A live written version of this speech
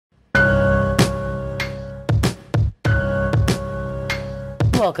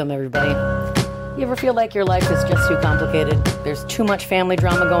Welcome, everybody. You ever feel like your life is just too complicated? There's too much family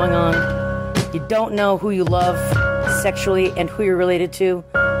drama going on. You don't know who you love sexually and who you're related to.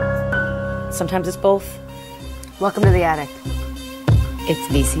 Sometimes it's both. Welcome to the attic.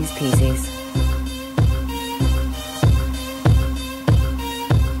 It's VC's Peasies.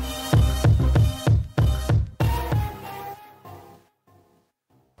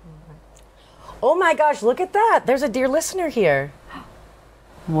 Oh my gosh, look at that. There's a dear listener here.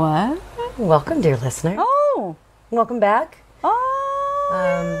 What? Welcome, dear listener. Oh. Welcome back.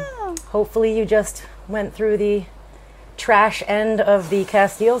 Oh. Hopefully you just went through the trash end of the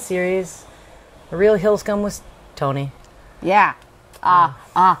Castile series. The real hill scum was Tony. Yeah. Yeah.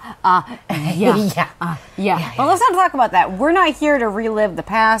 Yeah. Well, let's not talk about that. We're not here to relive the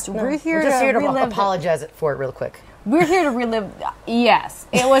past. No, we're here just to relive apologize for it real quick. We're here to relive. Yes,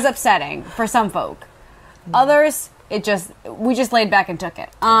 it was upsetting for some folk. Others, we just laid back and took it.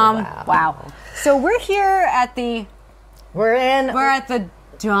 Wow. So we're here at the. We're at the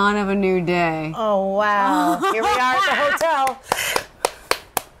dawn of a new day. Oh wow! Here we are at the hotel.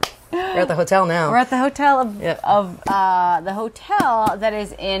 We're at the hotel now. We're at the hotel the hotel that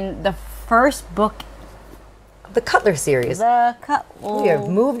is in the first book. The Cutler series. We have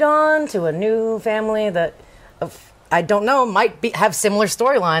moved on to a new family that. I don't know, might have similar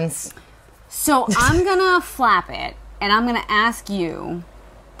storylines. So I'm going to flap it, and I'm going to ask you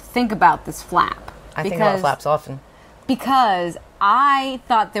to think about this flap. I think about flaps often. Because I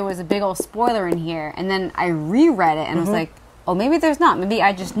thought there was a big old spoiler in here, and then I reread it, and I was like, oh, maybe there's not. Maybe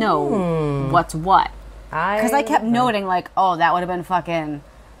I just know what's what. Because I kept noting, like, oh, that would have been fucking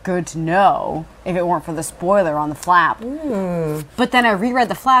good to know if it weren't for the spoiler on the flap. But then I reread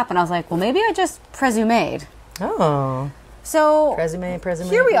the flap, and I was like, well, maybe I just presumed. Oh. So, presume.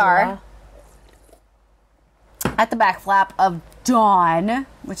 Here we are at the back flap of Dawn,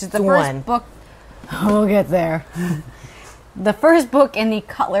 which is the first book. We'll get there. The first book in the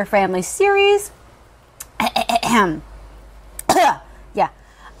Cutler family series. In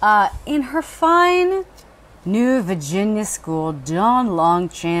her fine New Virginia school, Dawn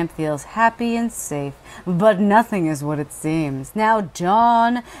Longchamp feels happy and safe, but nothing is what it seems. Now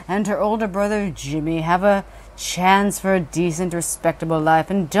Dawn and her older brother Jimmy have a chance for a decent, respectable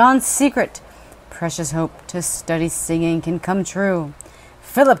life, and Dawn's secret, precious hope to study singing, can come true.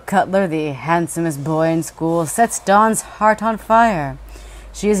 Philip Cutler, the handsomest boy in school, sets Dawn's heart on fire.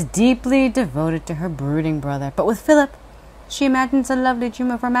 She is deeply devoted to her brooding brother, but with Philip, she imagines a lovely dream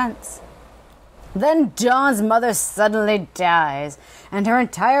of romance. Then Dawn's mother suddenly dies, and her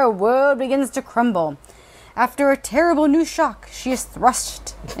entire world begins to crumble. After a terrible new shock, she is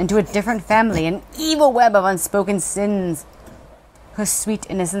thrust into a different family, an evil web of unspoken sins. Her sweet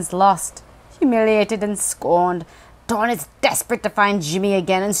innocence lost, humiliated and scorned, Dawn is desperate to find Jimmy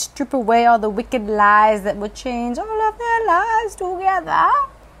again and strip away all the wicked lies that would change all of their lives together.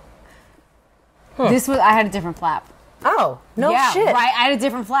 I had a different flap. Oh, no shit. Right, I had a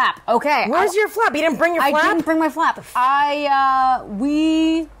different flap. Okay. Where's your flap? You didn't bring your flap? I didn't bring my flap.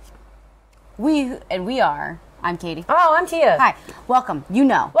 I'm Katie. Oh, I'm Tia. Hi. Welcome.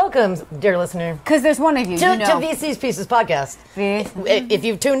 Welcome, dear listener. Because there's one of you, to VC's Pieces podcast. If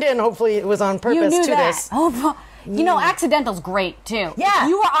you've tuned in, hopefully it was on purpose this. Oh, accidental's great, too. Yeah,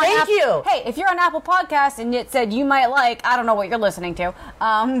 thank you. Hey, if you're on Apple Podcasts and it said you might like, I don't know what you're listening to.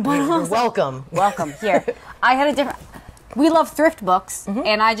 You're welcome. Welcome. Here. I had a different... We love thrift books,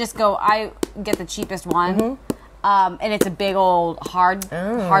 and I get the cheapest one, and it's a big old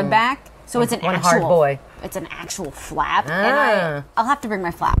hardback. So it's an hard boy. It's an actual flap, and I'll have to bring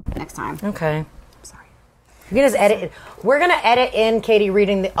my flap next time. Okay. Sorry. You can just edit. We're gonna edit in Katie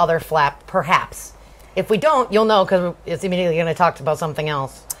reading the other flap, perhaps. If we don't, you'll know because it's immediately gonna talk about something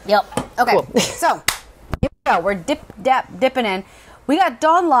else. Yep. Okay. Cool. So here we go. We're dipping in. We got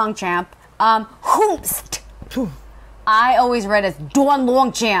Dawn Longchamp. Hoomst. I always read as Dawn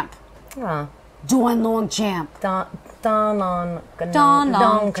Longchamp. Dawn Longchamp. Dawn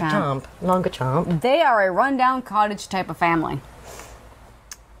Longchamp. They are a rundown cottage type of family.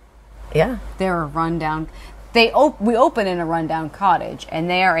 Yeah. They're a rundown. We open in a rundown cottage, and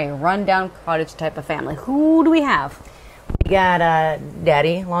they are a rundown cottage type of family. Who do we have? We got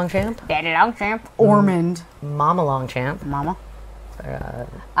Daddy Longchamp. Daddy Longchamp. Ormond. Mama Longchamp. Mama.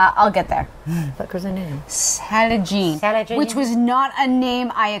 I'll get there. What was her name? Sally Jean. Which was not a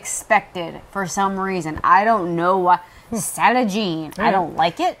name I expected for some reason. I don't know why. Sally Jean. I don't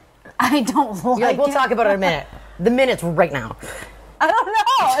like it. I don't like it. We'll talk about it in a minute. The minute's right now. I don't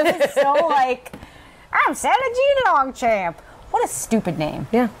know. It was so like, I'm Sally Jean Longchamp. What a stupid name.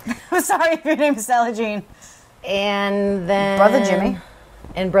 Yeah. I'm sorry if your name's Sally Jean. And then... Brother Jimmy.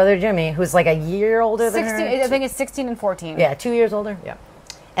 and brother Jimmy, who's like a year older than 16, her. I think it's 16 and 14. Yeah, 2 years older. Yeah.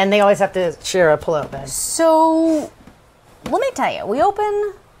 And they always have to share a pull-out bed. So, let me tell you, we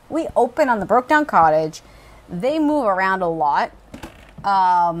open on the broke down cottage. They move around a lot.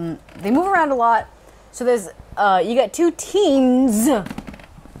 So there's you got two teens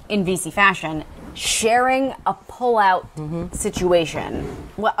in VC fashion sharing a pull-out situation.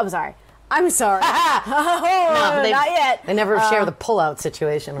 Well, I'm sorry. No, not yet. They never share the pull-out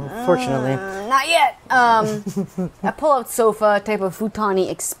situation, unfortunately. Not yet. A pull-out sofa type of futon-y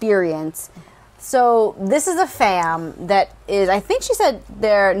experience. So this is a fam that is, I think she said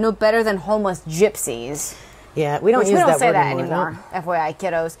they're no better than homeless gypsies. Yeah, we don't Which use we don't that say word that anymore. FYI,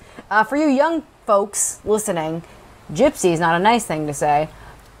 kiddos. For you young folks listening, gypsy is not a nice thing to say.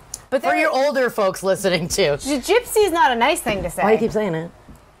 But For your older folks listening, too. gypsy is not a nice thing to say. Why do you keep saying it?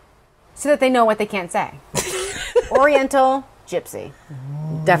 So that they know what they can't say. Oriental, gypsy.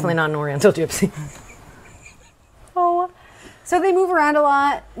 Definitely not an Oriental gypsy. Oh. So they move around a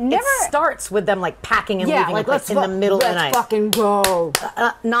lot. Never It starts with them like packing and leaving like in the middle of the night. Let's fucking go.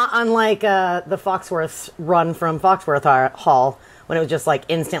 Not unlike the Foxworth run from Foxworth Hall when it was just like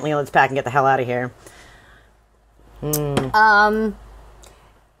instantly let's pack and get the hell out of here.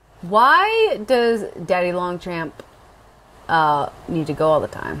 Why does Daddy Longchamp need to go all the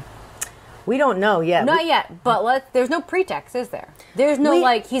time? We don't know yet. Not yet, but there's no pretext, is there? There's no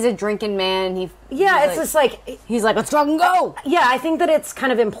he's a drinking man. It's he's like, let's fucking go. Yeah, I think that it's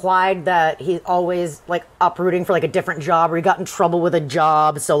kind of implied that he's always like uprooting for like a different job, or he got in trouble with a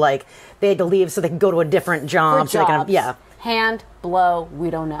job, so like they had to leave so they could go to a different job. For jobs. Hand, blow, we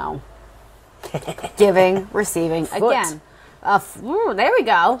don't know. Giving, receiving. Foot. Again. There we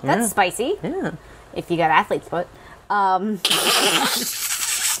go. That's spicy. Yeah. If you got athlete's foot.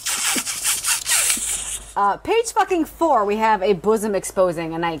 Page fucking 4, we have a bosom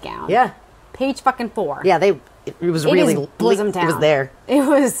exposing a nightgown. Yeah. Page fucking 4. Yeah, it was really is bosom town. It was there. It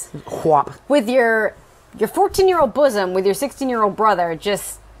was Whop. with your 14-year-old bosom with your 16-year-old brother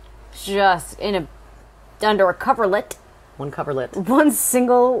just under a coverlet. One coverlet. One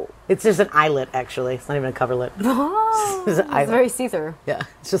single. It's just an eyelet, actually. It's not even a coverlet. Oh, It's an it's eyelet. very see-through. Yeah,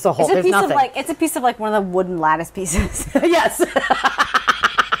 it's just a whole. It's a There's piece nothing. of it's a piece of like one of the wooden lattice pieces Yes.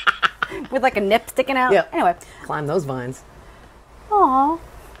 with like a nip sticking out. Yeah. Anyway. Climb those vines. Aww.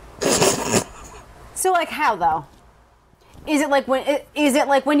 So like how though? Is it like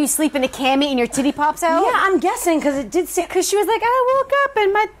when you sleep in a cami and your titty pops out? Yeah, I'm guessing because it did say. Because she was like, I woke up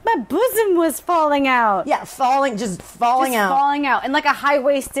and my bosom was falling out. Yeah, falling out. Falling out. In like a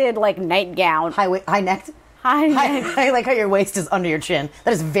high-waisted like nightgown. High necked. High I like how your waist is under your chin.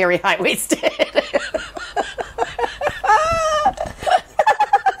 That is very high waisted.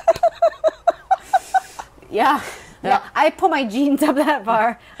 Yeah. Yeah, I put my jeans up that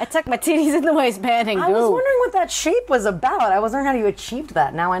far. I tuck my titties in the waistband and go. I was wondering what that shape was about. I was wondering how you achieved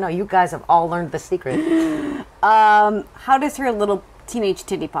that. Now I know. You guys have all learned the secret. How does her little teenage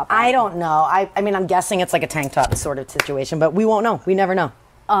titty pop out? I don't know. I mean, I'm guessing it's like a tank top sort of situation, but we won't know. We never know.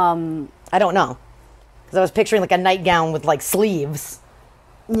 I don't know. Because I was picturing like a nightgown with like sleeves.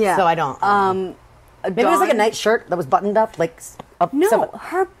 Yeah. So I don't. Maybe it was like a night shirt that was buttoned up, like up. No,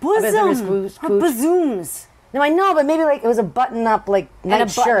 her bosom. Her bosoms. No, I know, but maybe like it was a button-up like night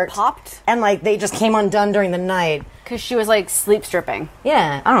and a button shirt popped, and like they just came undone during the night because she was like sleep stripping.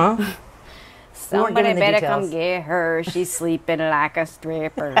 Yeah, I don't know. Somebody better details. come get her. She's sleeping like a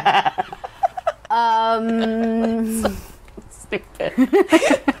stripper. Stupid.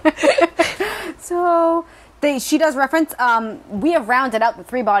 So she does reference. We have rounded out the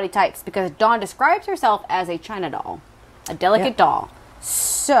 3 body types because Dawn describes herself as a China doll, a delicate doll.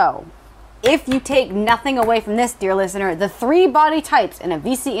 So, if you take nothing away from this, dear listener, the 3 body types in a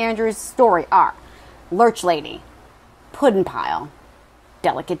V.C. Andrews story are Lurch Lady, Puddin' Pile,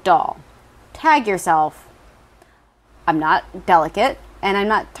 Delicate Doll. Tag yourself. I'm not delicate, and I'm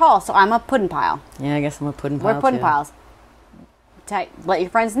not tall, so I'm a puddin' pile. Yeah, I guess I'm a puddin' pile. We're puddin' piles. Let your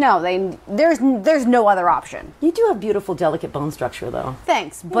friends know. There's no other option. You do have beautiful, delicate bone structure, though.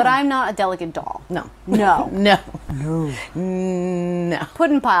 Thanks, but I'm not a delicate doll. No. No. No.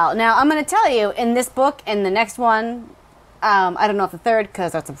 Puddin' pile. Now, I'm going to tell you, in this book and the next one, I don't know if the third,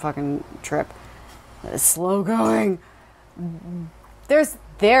 because that's a fucking trip. It's slow going.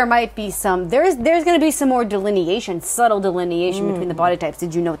 There might be some, there's going to be some more delineation, subtle delineation between the body types.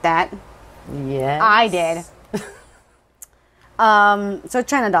 Did you note that? Yes. I did. So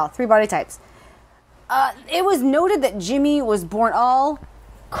China doll, 3 body types. It was noted that Jimmy was born all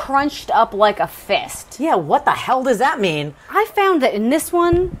crunched up like a fist. Yeah, what the hell does that mean? I found that in this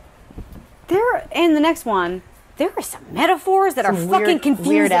one, and the next one, There are some metaphors that are fucking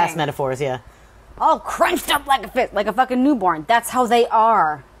confusing. Weird ass metaphors, yeah. All crunched up like a fucking newborn. That's how they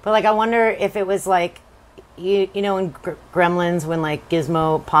are. But like, I wonder if it was like, you know, in Gremlins when like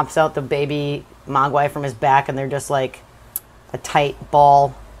Gizmo pops out the baby Mogwai from his back, and they're just like a tight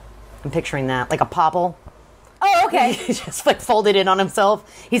ball. I'm picturing that, like a popple. Oh, okay. He just like folded in on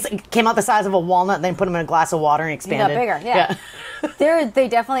himself. He's like, came out the size of a walnut, and then put him in a glass of water and expanded. He got bigger. Yeah. They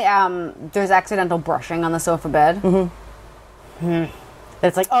definitely there's accidental brushing on the sofa bed.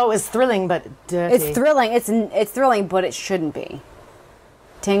 It's like, oh, it's thrilling, but dirty. It's thrilling. It's thrilling, but it shouldn't be.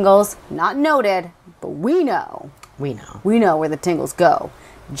 Tingles, not noted, but we know. We know. We know where the tingles go.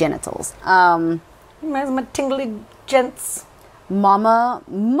 Genitals. Where's my tingly gents? Mama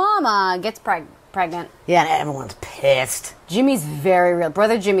gets pregnant. Yeah, and everyone's pissed. Jimmy's very real.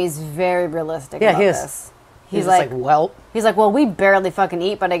 Brother Jimmy's very realistic about he is. this. He's like, well. He's like, well, we barely fucking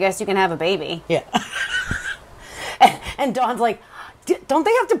eat, but I guess you can have a baby. Yeah. and Dawn's like, don't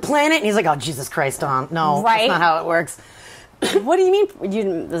they have to plan it? And he's like, oh, Jesus Christ, Dawn. No, right? That's not how it works. What do you mean?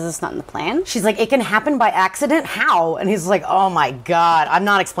 Is this not in the plan? She's like, it can happen by accident? How? And he's like, oh my God, I'm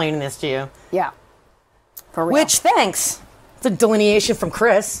not explaining this to you. Yeah. For real. Which, thanks. It's a delineation from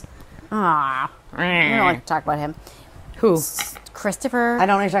Chris. Ah. We don't like to talk about him. Who? Christopher. I don't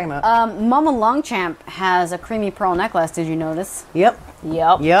know what you're talking about. Mama Longchamp has a creamy pearl necklace. Did you notice? Yep.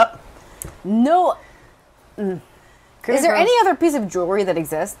 No. Is there any other piece of jewelry that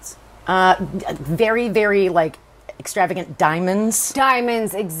exists? Very, very, like, extravagant diamonds.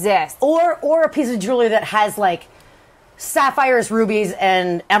 Diamonds exist. Or a piece of jewelry that has, like, sapphires, rubies,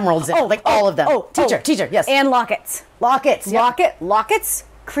 and emeralds in it. Like, all of them. Teacher, yes. And lockets. Yep. Lockets,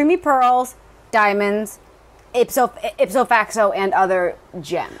 creamy pearls, diamonds, ipso facto, and other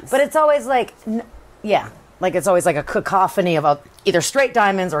gems. But it's always like, like it's always like a cacophony of either straight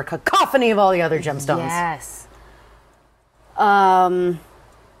diamonds or a cacophony of all the other gemstones. Yes.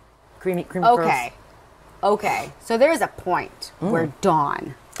 Creamy pearls. Okay. So there's a point where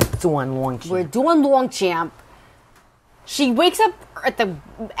Dawn, Dawn Longchamp, she wakes up at the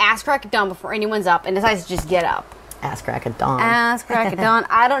ass crack of dawn before anyone's up and decides to just get up. Ass crack of dawn.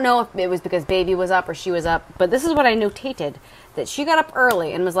 I don't know if it was because baby was up or she was up, but this is what I notated. That she got up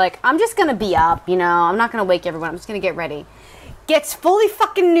early and was like, I'm just going to be up, you know. I'm not going to wake everyone. I'm just going to get ready. Gets fully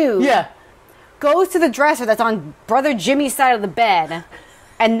fucking nude. Yeah. Goes to the dresser that's on Brother Jimmy's side of the bed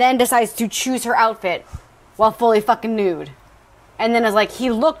and then decides to choose her outfit while fully fucking nude. And then is like,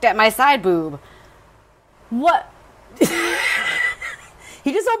 he looked at my side boob. What?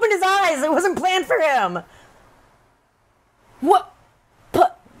 He just opened his eyes. It wasn't planned for him. What?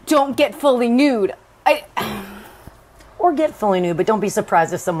 Don't get fully nude. Or get fully nude, but don't be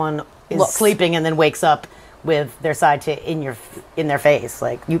surprised if someone is sleeping and then wakes up with their side in their face.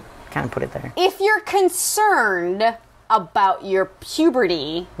 Like, you kind of put it there. If you're concerned about your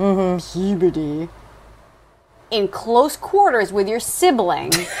puberty in close quarters with your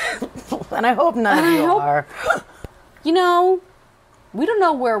sibling, and I hope none of you are. You know, we don't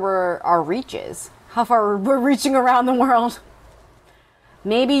know where our reach is. How far we're reaching around the world.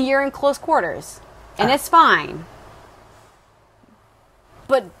 Maybe you're in close quarters, and it's fine.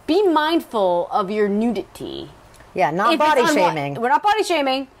 But be mindful of your nudity. Yeah, not body shaming. We're not body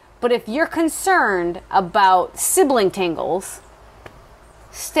shaming, but if you're concerned about sibling tingles,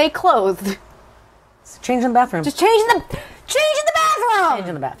 stay clothed. Change in the bathroom. Just change in the bathroom. Change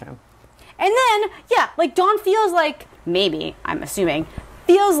in the bathroom. And then, like Dawn feels like, maybe, I'm assuming,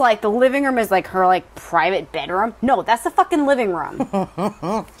 feels like the living room is like her like private bedroom. No, that's the fucking living room.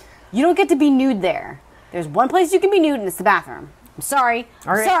 You don't get to be nude there. There's one place you can be nude, and it's the bathroom. I'm sorry.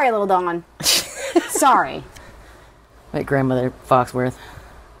 All right. Sorry, little Dawn. Sorry. Like Grandmother Foxworth.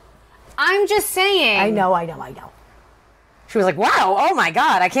 I'm just saying. I know. She was like, wow, oh my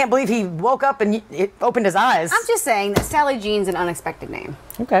God, I can't believe he woke up and it opened his eyes. I'm just saying that Sally Jean's an unexpected name.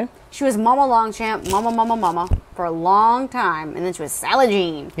 Okay. She was Mama Longchamp, Mama for a long time, and then she was Sally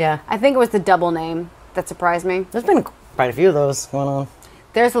Jean. Yeah. I think it was the double name that surprised me. There's been quite a few of those going on.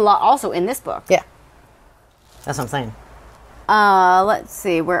 There's a lot also in this book. Yeah. That's what I'm saying. Let's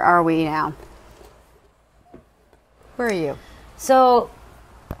see, where are we now? Where are you? So,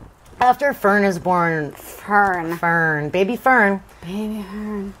 after Fern is born... Baby Fern.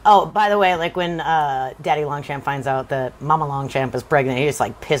 Oh, by the way, like when Daddy Longchamp finds out that Mama Longchamp is pregnant, he just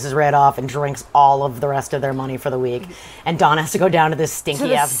like pisses right off and drinks all of the rest of their money for the week. And Dawn has to go down to this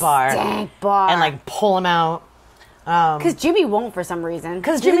stinky-ass bar. And like pull him out. Because Jimmy won't for some reason.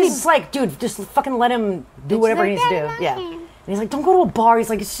 Because Jimmy's just like, dude, just fucking let him do whatever he needs to do. Yeah. And he's like, don't go to a bar. He's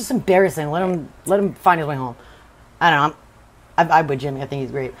like, it's just embarrassing. Let him find his way home. I don't know. I'm with Jimmy. I think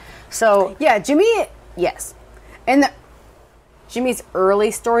he's great. So yeah, Jimmy, yes. And Jimmy's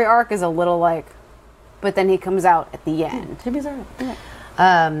early story arc is a little like, but then he comes out at the end. Jimmy's alright.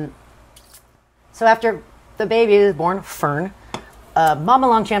 Yeah. So after the baby is born, Fern, Mama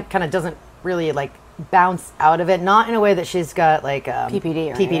Longchamp kind of doesn't really like bounce out of it. Not in a way that she's got like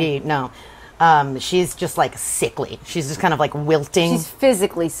PPD. Or PPD. No, she's just like sickly. She's just kind of like wilting. She's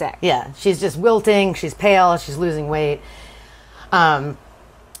physically sick. Yeah, she's just wilting. She's pale. She's losing weight.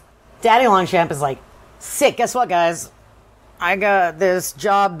 Daddy Longchamp is like, sick. Guess what, guys? I got this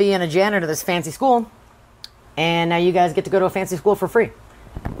job being a janitor at this fancy school, and now you guys get to go to a fancy school for free.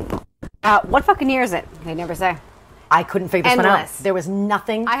 What fucking year is it? They never say. I couldn't figure this one out. Endless. There was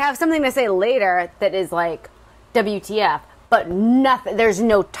nothing. I have something to say later that is like WTF, but nothing. There's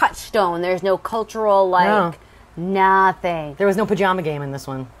no touchstone. There's no cultural like nothing. There was no pajama game in this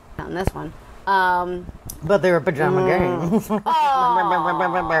one. Not in this one. But there were pajama games.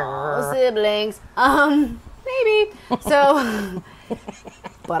 Oh, siblings. Maybe. So,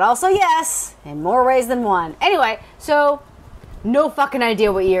 but also yes, in more ways than one. Anyway, so no fucking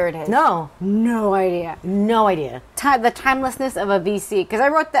idea what year it is. No idea. No idea. The timelessness of a VC, because I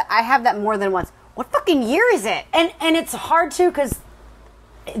wrote that. I have that more than once. What fucking year is it? And it's hard to, because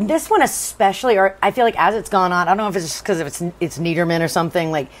this one especially, or I feel like as it's gone on, I don't know if it's just because it's Niederman or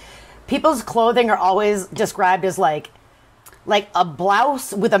something. Like people's clothing are always described as like a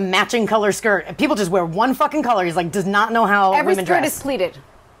blouse with a matching color skirt. And people just wear one fucking color. He's like, does not know how every women skirt dress. is pleated.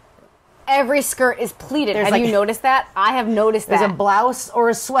 Every skirt is pleated. There's have like, you noticed that? I have noticed that. There's a blouse or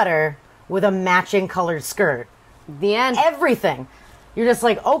a sweater with a matching colored skirt. The end. Everything. You're just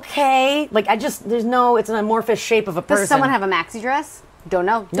like, okay. Like, there's no, it's an amorphous shape of a person. Does someone have a maxi dress? Don't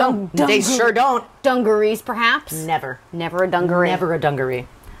know. No, they sure don't. Dungarees, perhaps? Never. Never a dungaree. Never a dungaree.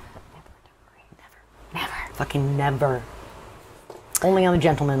 Never. Fucking never. Only on the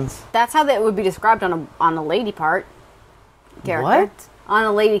gentleman's. That's how that would be described on a lady part. Character. What? On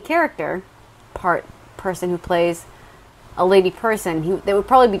a lady character person who plays a lady person, they would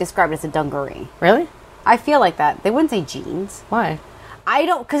probably be described as a dungaree. Really? I feel like that. They wouldn't say jeans. Why? I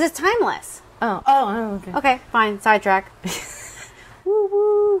don't, because it's timeless. Oh, okay. Okay, fine. Sidetrack. Woo,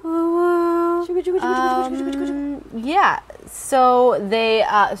 woo, woo, woo. Yeah. So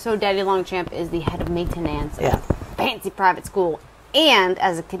so Daddy Longchamp is the head of maintenance of a fancy private school, and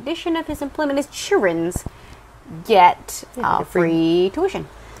as a condition of his employment, his children's get free tuition.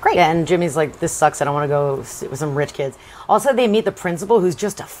 Great. Yeah, and Jimmy's like, this sucks. I don't want to go sit with some rich kids. Also, they meet the principal, who's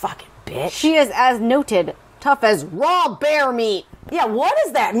just a fucking bitch. She is, as noted, tough as raw bear meat. Yeah, what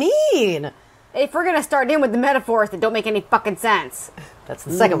does that mean? If we're going to start in with the metaphors that don't make any fucking sense. That's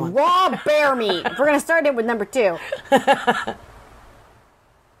the second one. Raw bear meat. If we're going to start in with number 2.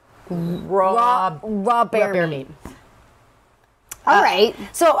 raw bear meat. All right.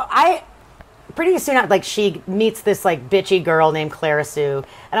 So pretty soon after, like, she meets this, like, bitchy girl named Clara Sue.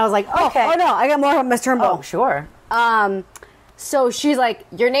 And I was like, okay. Oh, no. I got more about Miss Turnbull. Oh, sure. So she's like,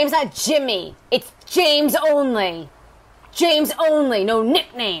 your name's not Jimmy. It's James only. James only. No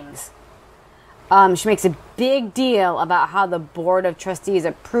nicknames. She makes a big deal about how the board of trustees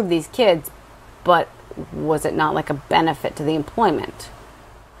approved these kids, but was it not like a benefit to the employment?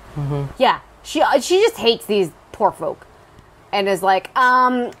 Mm-hmm. Yeah. She just hates these poor folk. And is like,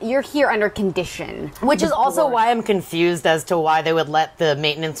 you're here under condition. Which is also why I'm confused as to why they would let the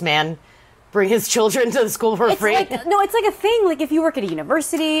maintenance man bring his children to the school for free. It's like a thing. Like if you work at a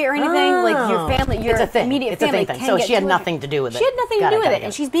university or anything, like your family, your immediate family can So get she had nothing to do with it. She had nothing to do with it.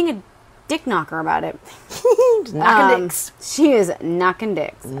 And she's being a dick knocker about it. Knocking dicks. She is knocking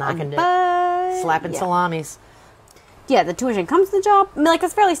dicks. Knocking dicks. Slapping salamis. Yeah, the tuition comes to the job. I mean, like,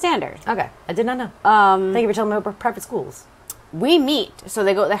 that's fairly standard. Okay. I did not know. Thank you for telling me about private schools. We meet. So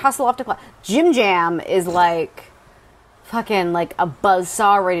they hustle off to class. Jim Jam is like fucking like a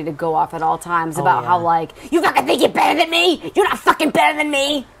buzzsaw ready to go off at all times about how like, you fucking think you're better than me? You're not fucking better than me.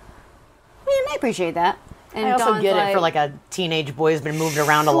 I mean, I appreciate that. And I also Dawn's get like, it for like a teenage boy who's been moved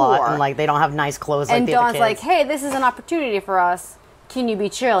around a lot and like they don't have nice clothes like the other kids. And Dawn's like, hey, this is an opportunity for us. Can you be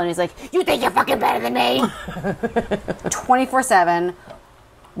chill? And he's like, you think you're fucking better than me? 24/7,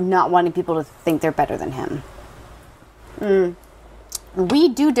 not wanting people to think they're better than him. We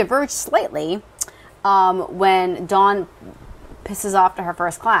do diverge slightly when Dawn pisses off to her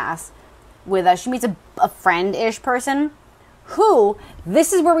first class with she meets a friend-ish person who,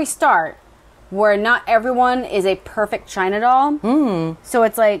 this is where we start, where not everyone is a perfect China doll. So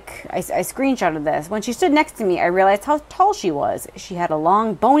it's like, I screenshotted this. When she stood next to me, I realized how tall she was. She had a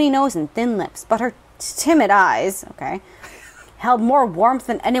long, bony nose and thin lips, but her timid eyes, held more warmth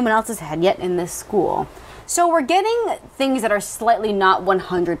than anyone else's had yet in this school. So we're getting things that are slightly not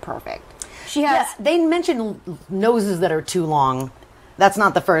 100 perfect. She has. Yeah, they mentioned noses that are too long. That's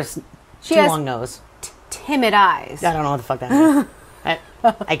not the first She too has long nose. Timid eyes. I don't know what the fuck that means. I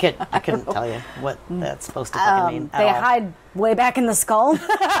couldn't tell you what that's supposed to fucking mean. They hide way back in the skull. They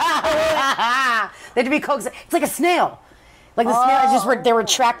have to be coaxed. It's like a snail. Like the snail is just they're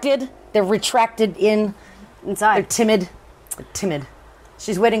retracted. They're retracted inside. They're timid. They're timid.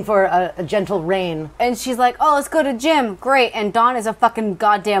 She's waiting for a gentle rain. And she's like, oh, let's go to gym. Great. And Dawn is a fucking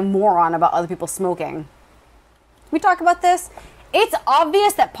goddamn moron about other people smoking. We talk about this. It's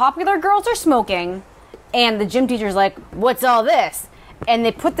obvious that popular girls are smoking. And the gym teacher's like, what's all this? And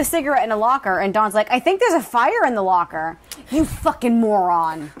they put the cigarette in a locker. And Dawn's like, I think there's a fire in the locker. You fucking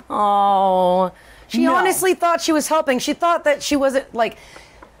moron. Oh. She honestly thought she was helping. She thought that she wasn't like...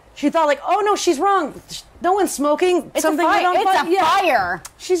 She thought like, oh no, she's wrong. No one's smoking. It's a fire. It's a fire.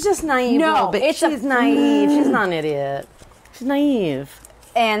 She's just naive. No, she's naive. She's not an idiot. She's naive.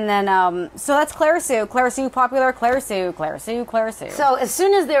 And then, so that's Clara Sue. Clara Sue, popular. Clara Sue, Clara Sue, Clara Sue. So as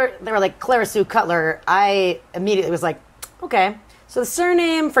soon as they were like Clara Sue Cutler, I immediately was like, okay. So the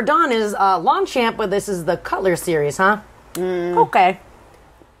surname for Dawn is Longchamp, but this is the Cutler series, huh? Okay.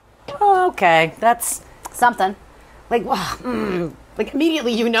 Okay, that's something. Like, like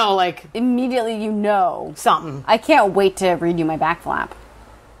immediately you know, like... Immediately you know. Something. I can't wait to read you my back flap.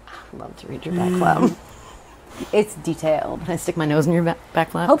 I'd love to read your back flap. It's detailed. Can I stick my nose in your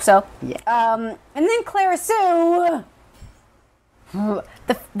back flap? Hope so. Yeah. And then Clara Sue,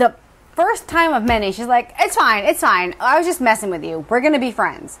 the first time of many, she's like, it's fine, it's fine. I was just messing with you. We're going to be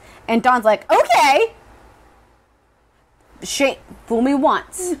friends. And Dawn's like, okay. Fool me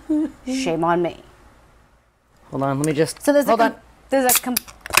once. Shame on me. Hold on, let me just... So there's Hold on.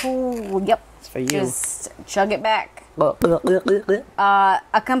 Yep. It's for you. Just chug it back. A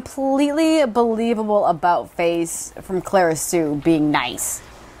completely believable about face from Clara Sue being nice.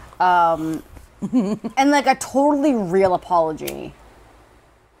 And like a totally real apology.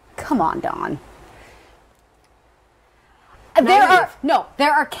 Come on, Dawn.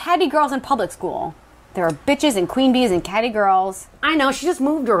 There are catty girls in public school. There are bitches and queen bees and catty girls. I know, she just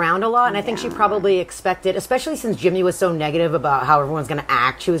moved around a lot, and I think she probably expected, especially since Jimmy was so negative about how everyone's going to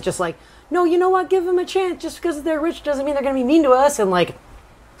act, she was just like, no, you know what, give them a chance. Just because they're rich doesn't mean they're going to be mean to us. And like,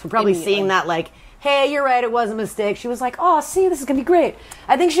 so probably seeing that like, hey, you're right, it was a mistake. She was like, oh, see, this is going to be great.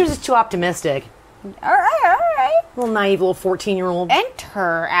 I think she was just too optimistic. All right. Little naive little 14-year-old.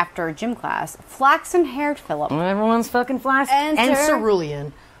 Enter, after gym class, flaxen-haired Philip. Everyone's fucking flaxen. And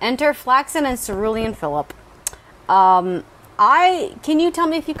cerulean. Enter flaxen and cerulean Philip. Can you tell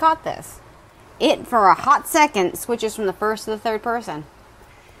me if you caught this? It, for a hot second, switches from the first to the third person.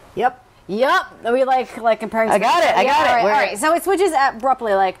 Yep. Are we like comparing? I got it. All right. So it switches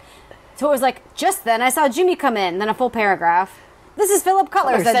abruptly. So it was like, just then I saw Jimmy come in. Then a full paragraph. This is Philip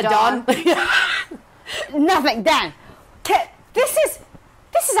Cutler, said Dawn. Nothing. Then.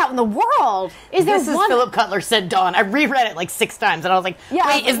 This is out in the world. This is Philip Cutler, said Dawn. I reread it like 6 times, and I was like,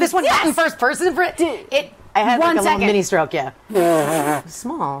 wait, is this one not in first person? I had like a little mini stroke, yeah.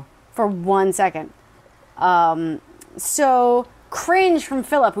 Small. For 1 second. So, cringe from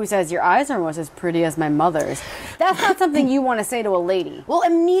Philip, who says, your eyes are almost as pretty as my mother's. That's not something you want to say to a lady. Well,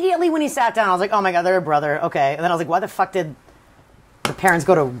 immediately when he sat down, I was like, oh my god, they're a brother. Okay. And then I was like, why the fuck did the parents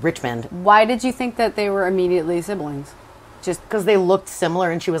go to Richmond? Why did you think that they were immediately siblings? Just because they looked similar,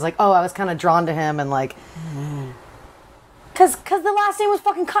 and she was like, oh, I was kind of drawn to him, and like... Because the last name was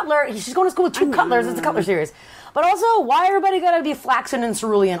fucking Cutler. She's going to school with 2 Cutlers. It's a Cutler series. But also, why everybody gotta be flaxen and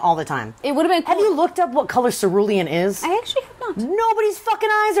cerulean all the time? It would have been cool. Have you looked up what color cerulean is? I actually have not. Nobody's fucking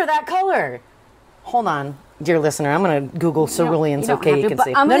eyes are that color. Hold on, dear listener. I'm going to Google cerulean so Katie can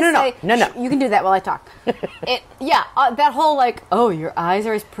see. No. You can do that while I talk. That whole like, oh, your eyes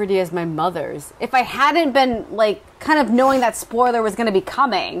are as pretty as my mother's. If I hadn't been like kind of knowing that spoiler was going to be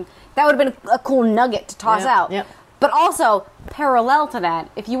coming, that would have been a cool nugget to toss out. Yep. But also, parallel to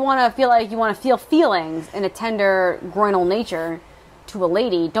that, if you want to feel like you want to feel feelings in a tender, groinal nature to a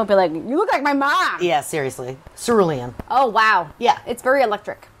lady, don't be like, you look like my mom. Yeah, seriously. Cerulean. Oh, wow. Yeah. It's very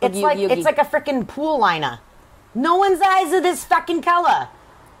electric. It's like a freaking pool liner. No one's eyes are this fucking color.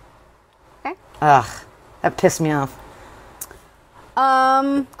 Okay. Ugh. That pissed me off.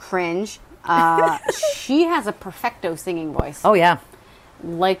 Cringe. She has a perfecto singing voice. Oh, yeah.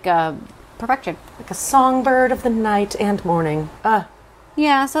 Like, perfection. Like a songbird of the night and morning.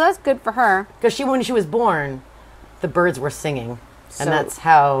 Yeah, so that's good for her. Because when she was born, the birds were singing. And that's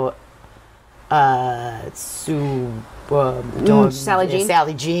how Sally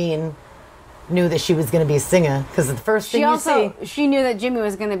Jean knew that she was going to be a singer. Because the first thing she knew that Jimmy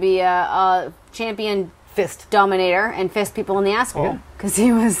was going to be a champion Fist. Dominator and fist people in the asshole because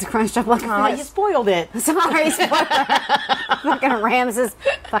he was crunched up like a Aw, fist. you spoiled it. Sorry, fucking rams his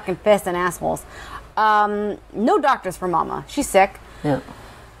fucking fist and assholes. No doctors for Mama. She's sick. Yeah.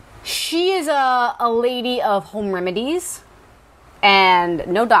 She is a lady of home remedies and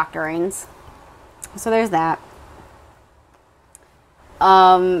no doctorings. So there's that.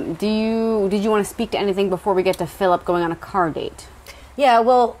 Did you want to speak to anything before we get to Philip going on a car date? Yeah,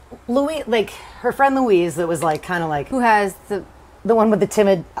 well, Louise, like, her friend Louise, that was, like, kind of like... Who has the one with the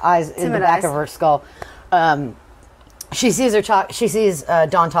timid eyes in the back of her skull. She sees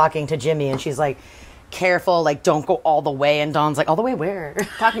Dawn talking to Jimmy, and she's like, careful, like, don't go all the way. And Dawn's like, all the way where?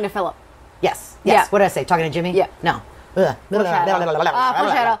 talking to Philip. Yes. Yeah. What did I say? Talking to Jimmy? Yeah. No.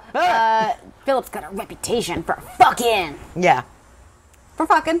 Foreshadow. Philip's got a reputation for fucking. Yeah. For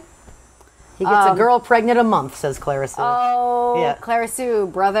fucking. He gets a girl pregnant a month, says Clara Sue. Oh, yeah. Clara Sue,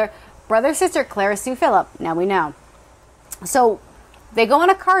 brother, sister, Clara Sue, Philip. Now we know. So they go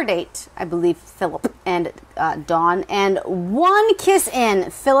on a car date, I believe, Philip and Dawn, and one kiss in,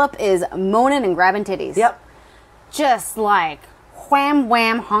 Philip is moaning and grabbing titties. Yep. Just like wham,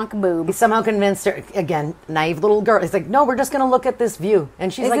 wham, honk, boob. He somehow convinced her, again, naive little girl. He's like, no, we're just going to look at this view.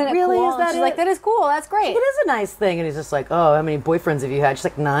 And she's Isn't like, it really? cool? Is that She's it? like, that is cool. That's great. It is a nice thing. And he's just like, oh, how many boyfriends have you had? She's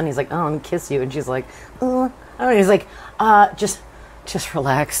like, none. He's like, oh, I'm going to kiss you. And she's like, I don't know. He's like, just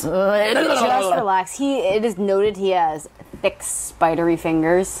relax. Just relax. It is noted he has thick, spidery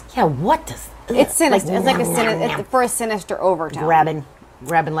fingers. Yeah, what does... It's sinister. It's like it's for a sinister overtone.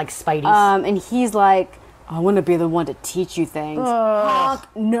 Grabbing like Spideys. And he's like, I want to be the one to teach you things. Honk,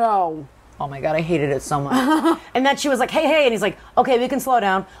 no. Oh my God, I hated it so much. And then she was like, hey, and he's like, okay, we can slow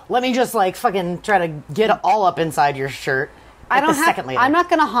down. Let me just like fucking try to get all up inside your shirt. Like a second later. I'm not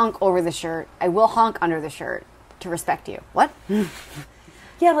going to honk over the shirt. I will honk under the shirt to respect you. What?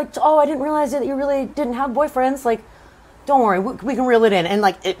 Yeah, like, oh, I didn't realize that you really didn't have boyfriends. Like, don't worry, we can reel it in. And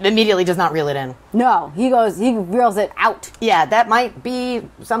like, it immediately does not reel it in. No, he reels it out. Yeah, that might be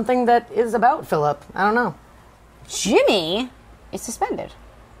something that is about Philip. I don't know. Jimmy is suspended.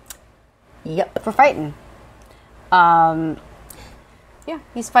 Yep. For fighting. Yeah,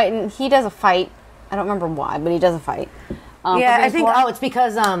 he's fighting. He does a fight. I don't remember why, but he does a fight. Yeah, I think, it's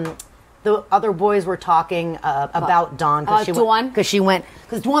because the other boys were talking about Dawn. Dawn?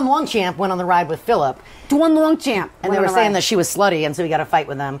 Because Dawn Longchamp went on the ride with Philip. Dawn Longchamp. And they were saying that she was slutty, and so we got to fight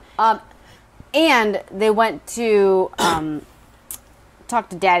with them. And they went to talk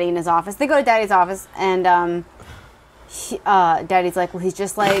to Daddy in his office. They go to Daddy's office, and Daddy's like, well, he's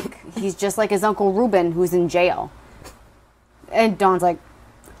just like his Uncle Reuben, who's in jail. And Dawn's like,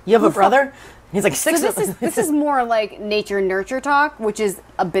 you have a brother? He's like, six. So this is more like nature nurture talk, which is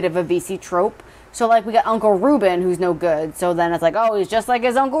a bit of a VC trope. So like we got Uncle Reuben, who's no good. So then it's like, oh, he's just like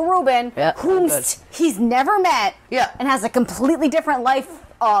his Uncle Reuben, whom he's never met, and has a completely different life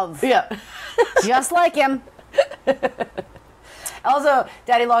of, just like him. Also,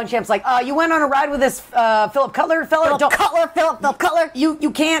 Daddy Longchamp's like, you went on a ride with this Philip Cutler fella? Philip Cutler.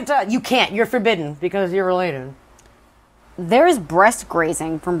 You can't. You're forbidden because you're related. There's breast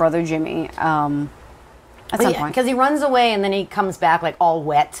grazing from Brother Jimmy at some point. Because he runs away and then he comes back like all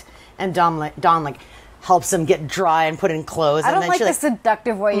wet, and Dawn like helps him get dry and put in clothes. I don't and then like she, the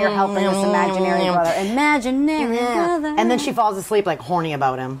seductive way you're helping this imaginary brother. Imaginary brother. And then she falls asleep like horny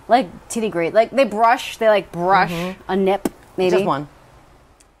about him. Like titty grate. Like they brush a nip, maybe. Just one.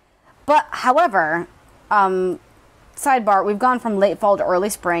 But however, sidebar, we've gone from late fall to early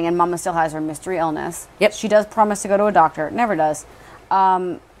spring, and Mama still has her mystery illness. Yep. She does promise to go to a doctor. Never does.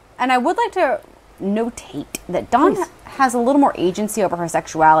 And I would like to notate that Dawn has a little more agency over her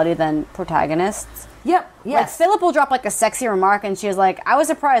sexuality than protagonists. Yep. Yes. Like Philip will drop like a sexy remark, and she's like, "I was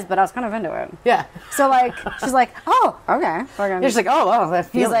surprised, but I was kind of into it." Yeah. So like, she's like, "Oh, okay." She's like, "Oh, that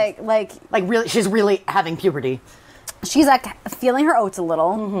He's feeling." like really, she's really having puberty. She's like feeling her oats a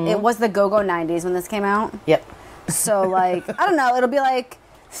little. Mm-hmm. It was the go-go 90s when this came out. Yep. So like, I don't know. It'll be like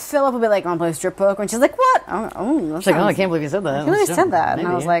Philip will be like, "Want to play strip poker?" And she's like, "What?" She's like, "Oh, I can't believe you said that." I can't believe you said that. Maybe.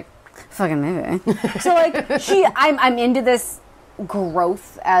 And I was like, "Fucking maybe." So like, I'm into this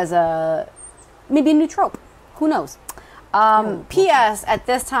growth as maybe a new trope. Who knows? P.S. At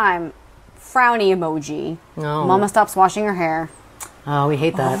this time, frowny emoji. No. Mama stops washing her hair. Oh, we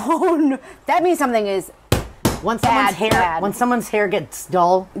hate that. Oh no, that means something is when bad. When someone's hair gets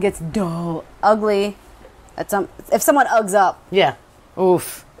dull, ugly. If someone Uggs up. Yeah.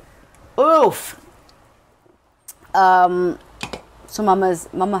 Oof. Oof. So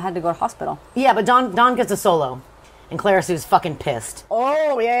Mama had to go to hospital. Yeah, but Dawn gets a solo. And Clara Sue's fucking pissed.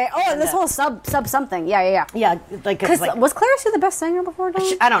 Oh, yeah. Oh, and this whole sub something. Yeah. Yeah, Because was Clara Sue the best singer before Dawn?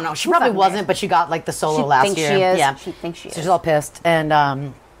 I don't know. She probably wasn't, but she got like the solo last year. She is. Yeah, She thinks she is. So she's all pissed.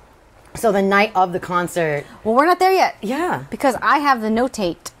 And so the night of the concert. Well, we're not there yet. Yeah. Because I have the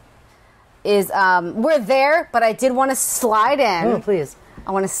notate. We're there, but I did want to slide in. Oh, please.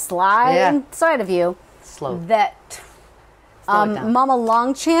 I want to slide inside of you. Slow. That Slow it down. Mama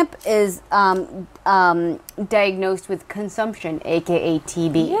Longchamp is diagnosed with consumption, aka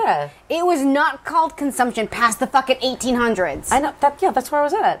TB. Yeah. It was not called consumption past the fucking 1800s. I know. That's where I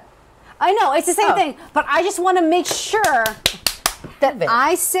was at. I know, it's the same thing, but I just want to make sure that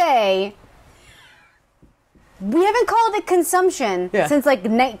I say we haven't called it consumption since like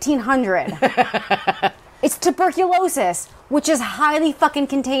 1900. It's tuberculosis, which is highly fucking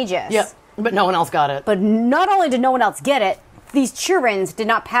contagious. Yep. But no one else got it. But not only did no one else get it, these children did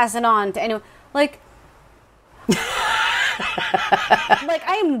not pass it on to anyone. Like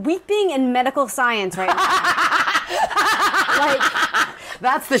I am weeping in medical science right now. Like,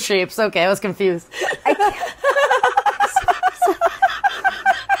 that's the shapes. Okay, I was confused.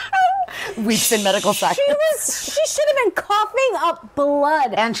 Weeps in medical science. She should have been coughing up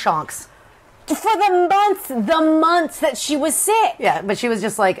blood And chonks. for the months that she was sick. Yeah, but she was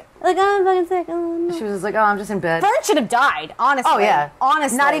just like I'm fucking sick. Oh, no. she was like, oh, I'm just in bed. Fern should have died, honestly. Oh yeah,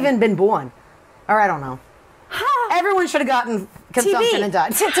 Honestly. not even been born, or I don't know. Everyone should have gotten consumption TB. and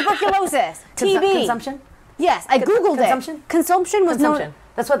died. Tuberculosis. TB. Consumption. Yes, I googled Consumption? it. Consumption was Consumption.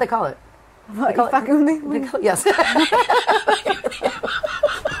 That's what they call it. What, you fucking with me? Yes.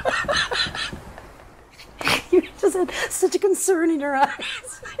 You just had such a concern in your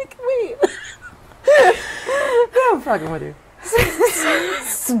eyes. Like, wait. I'm fucking with you.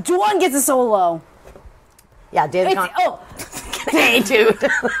 So Dawn gets a solo. Yeah, David. Hey, dude.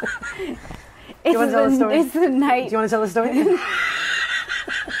 It's wanna tell the story? It's the night. Do you want to tell the story? It's the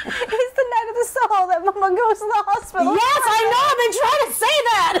night of the solo that Mama goes to the hospital. Yes, I know. I've been trying to say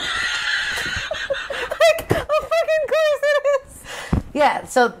that. Like, of fucking course it is. Yeah.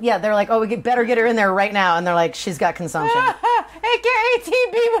 So they're like, oh, we better get her in there right now, and they're like, she's got consumption. AKA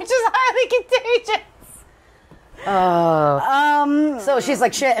TB, which is highly contagious. So she's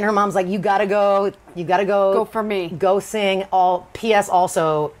like, shit, and her mom's like, you gotta go. Go for me. Go sing. P.S.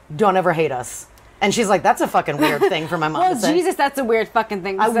 Also, don't ever hate us. And she's like, that's a fucking weird thing for my mom to say. Well, Jesus, that's a weird fucking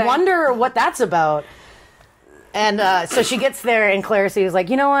thing to say. I wonder what that's about. And so she gets there, and Clara Sue's like,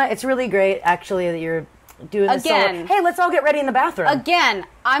 you know what? It's really great, actually, that you're doing this Again. solo. Hey, let's all get ready in the bathroom. Again,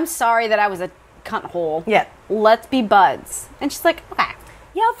 I'm sorry that I was a cunt hole. Yeah. Let's be buds. And she's like, okay.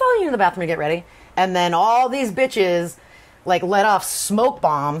 Yeah, I'll follow you in the bathroom to get ready. And then all these bitches like let off smoke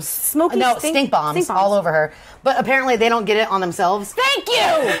bombs. Stink bombs all over her. But apparently they don't get it on themselves. Thank you!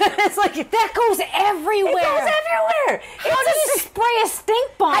 It's like That goes everywhere. It goes everywhere. How do you spray a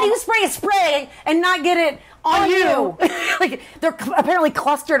stink bomb? How do you spray a spray and not get it on you? Like they're apparently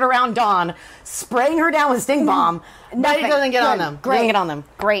clustered around Dawn, spraying her down with stink bomb. But it doesn't get on them. Great. It doesn't get on them.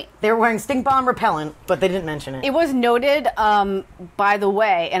 Great. They were wearing stink bomb repellent, but they didn't mention it. It was noted, by the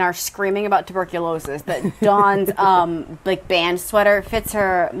way, in our screaming about tuberculosis, that Dawn's like band sweater fits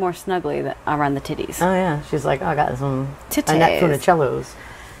her more snugly around the titties. Oh yeah, she's like, oh, I got some Titties. Annette Funicellos.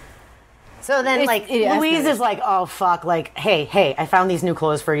 So then, like, It's Louise is like, oh fuck, like, hey, I found these new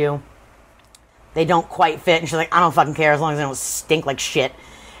clothes for you. They don't quite fit, and she's like, I don't fucking care as long as they don't stink like shit.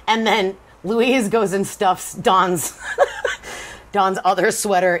 And then Louise goes and stuffs Dawn's other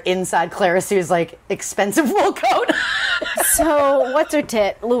sweater inside Clara Sue's like expensive wool coat. So what's her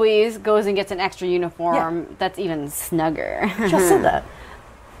tit? Louise goes and gets an extra uniform that's even snugger. Just said that.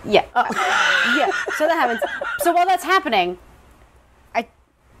 Yeah. Yeah. So that happens. So while that's happening,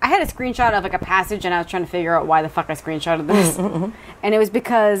 I had a screenshot of like a passage, and I was trying to figure out why the fuck I screenshotted this. And it was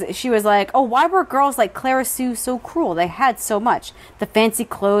because she was like, oh, why were girls like Clara Sue so cruel? They had so much. The fancy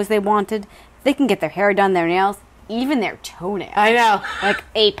clothes they wanted. They can get their hair done, their nails, even their toenails. I know. Like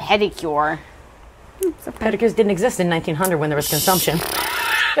a pedicure. Pedicures didn't exist in 1900 when there was consumption.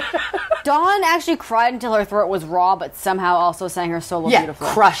 Dawn actually cried until her throat was raw, but somehow also sang her solo beautifully.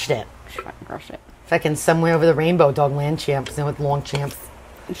 Crushed it. She fucking crushed it. Fucking somewhere over the rainbow, Dogland champs and with long champs.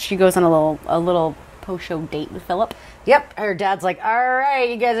 She goes on a little post-show date with Philip. Yep, her dad's like, all right,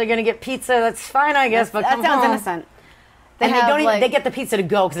 you guys are gonna get pizza. That's fine, I guess. But That come sounds home. innocent. And they have, don't even. like- They get the pizza to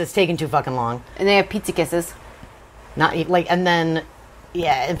go because it's taking too fucking long. And they have pizza kisses. Not like, and then,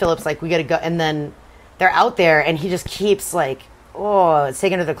 yeah, and Philip's like, we gotta go, and then they're out there, and he just keeps like, oh, it's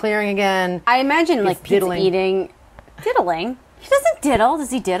taking her to the clearing again. I imagine like pizza diddling. diddling. He doesn't diddle.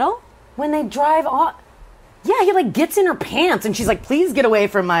 Does he diddle? When they drive on, Yeah, he like gets in her pants, and she's like, "Please get away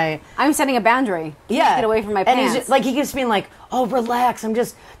from my." I'm setting a boundary. Please get away from my pants. And he's just, like, he keeps being like, "Oh, relax.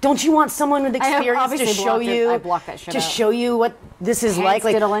 Don't you want someone with experience to show you? I blocked that shit out. Show you what this is like.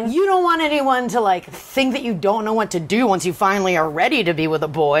 Like, you don't want anyone to like think that you don't know what to do once you finally are ready to be with a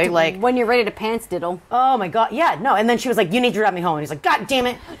boy. Like when you're ready to pants diddle. Oh my god, yeah, no. And then she was like, "You need to drive me home." And he's like, "God damn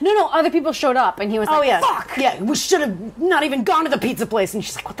it!" No, other people showed up, and he was like, "Fuck, yeah, we should have not even gone to the pizza place." And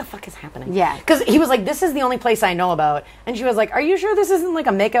she's like, "What the fuck is happening?" Yeah, because he was like, "This is the only place I know about." And she was like, "Are you sure this isn't like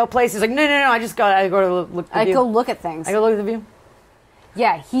a makeout place?" He's like, "No, I go to look. I go look at things. I go look at the view."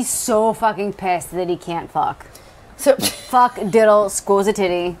 Yeah, he's so fucking pissed that he can't fuck. So fuck, diddle, squoze a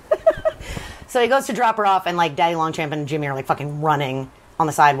titty. So he goes to drop her off, and like Daddy Longchamp and Jimmy are like fucking running on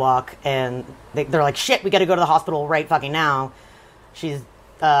the sidewalk, and they're like, "Shit, we got to go to the hospital right fucking now." She's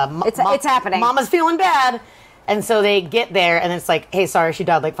it's happening. Mama's feeling bad, and so they get there, and it's like, "Hey, sorry, she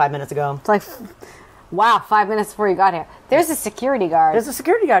died like 5 minutes ago." It's like, wow, 5 minutes before you got here. There's a security guard. There's a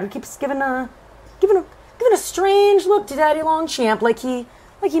security guard who keeps giving a strange look to Daddy Longchamp, like he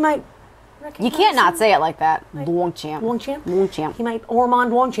might. You can't not say it like that. Longchamp. Longchamp. He might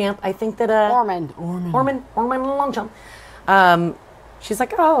Ormond Longchamp. I think that Ormond Longchamp. She's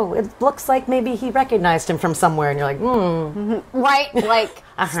like, "Oh, it looks like maybe he recognized him from somewhere," and you're like, right, like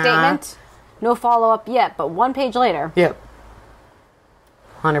statement. No follow up yet, but 1 page later. Yep.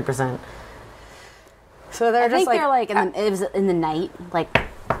 100%. So they're just like, they're like it was in the night, like.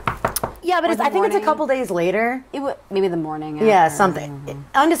 Yeah, but I think it's a couple days later. Maybe the morning. Yeah, something.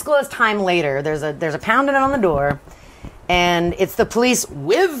 Undisclosed time later. There's a pounding on the door, and it's the police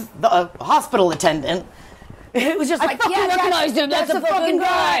with the hospital attendant. It was just like, yeah, recognized him. That's the fucking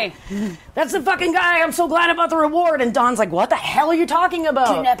guy. That's the fucking guy. I'm so glad about the reward. And Don's like, "What the hell are you talking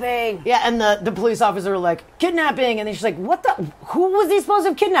about?" Kidnapping. Yeah, and the police officer like, "Kidnapping," and then she's like, "What the? Who was he supposed to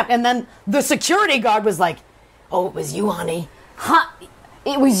have kidnapped?" And then the security guard was like, "Oh, it was you, honey." Huh?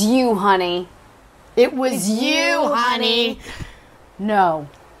 It was you, honey. It was you, honey. No.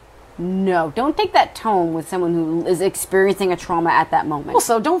 Don't take that tone with someone who is experiencing a trauma at that moment.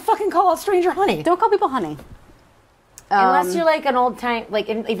 Also, don't fucking call a stranger honey. Don't call people honey. Unless you're like an old time, like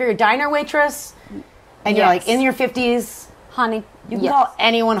if you're a diner waitress and you're like in your 50s, honey. You can call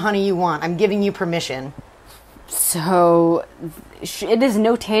anyone honey you want. I'm giving you permission. So, it is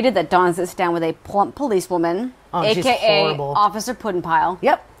notated that Dawn sits down with a plump policewoman, a.k.a. Officer Puddinpile.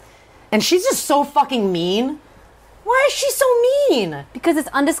 Yep. And she's just so fucking mean. Why is she so mean? Because it's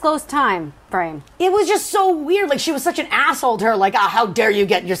undisclosed time frame. It was just so weird. Like, she was such an asshole to her. Like, how dare you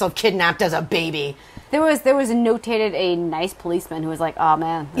get yourself kidnapped as a baby? There was notated a nice policeman who was like, "Oh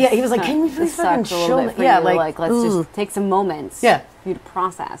man." He was like, "Can you please fucking show me?" Yeah, like let's just take some moments. Yeah. For you to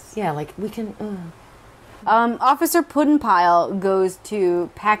process. Yeah, like we can. Officer Puddinpile goes to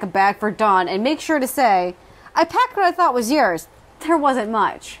pack a bag for Dawn and make sure to say, "I packed what I thought was yours. There wasn't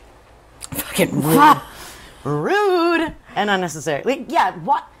much." Fucking rude. Rude and unnecessary. Like, yeah,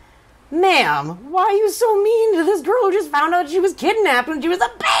 what? Ma'am, why are you so mean to this girl who just found out she was kidnapped when she was a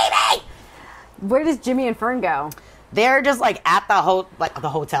baby? Where does Jimmy and Fern go? They're just like at the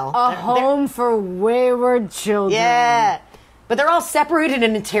hotel. A home for wayward children. Yeah. But they're all separated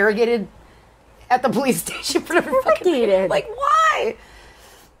and interrogated at the police station for every fucking. Like, why?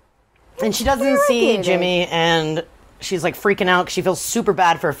 And she doesn't see Jimmy, and she's like freaking out because she feels super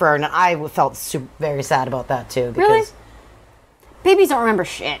bad for Fern, and I felt very sad about that too. Because really? Babies don't remember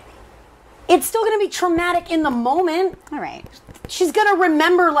shit. It's still going to be traumatic in the moment. All right. She's going to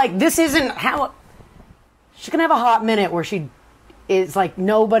remember, like, this isn't how... She's going to have a hot minute where she is like,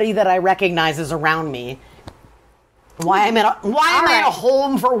 nobody that I recognize is around me. Why am I at a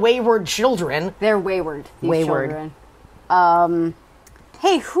home for wayward children? They're wayward. Children.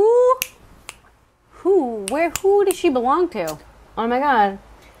 Hey, who does she belong to? Oh my god.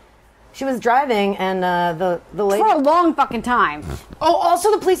 She was driving, and the lady... For a long fucking time. Oh, also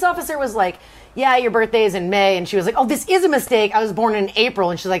the police officer was like, "Yeah, your birthday is in May." And she was like, "Oh, this is a mistake. I was born in April."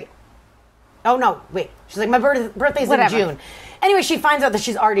 And she's like, "Oh, no, wait." She's like, "My birthday's in June." Anyway, she finds out that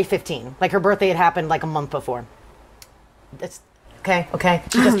she's already 15. Like, her birthday had happened like a month before. That's... Okay.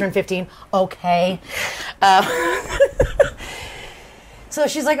 She just turned 15. Okay. So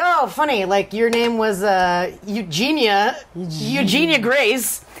she's like, "Oh, funny. Like, your name was Eugenia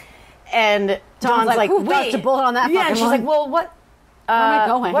Grace." And Dawn's like, "Wait, a bullet on that." Yeah, and she's like, "Well, what? Where am I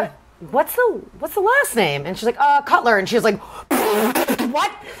going? What's the last name?" And she's like, "Cutler." And she's like,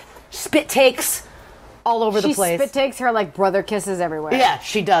 "What?" Spit takes all over the place. She spit takes her like brother kisses everywhere. Yeah,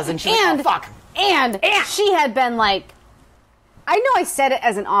 she does. And she's like, "Oh, fuck." And she had been like, I know I said it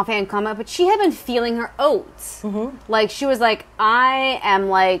as an offhand comment, but she had been feeling her oats. Mm-hmm. Like, she was like, I am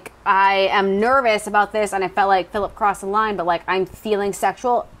nervous about this, and I felt like Philip crossed the line, but, like, I'm feeling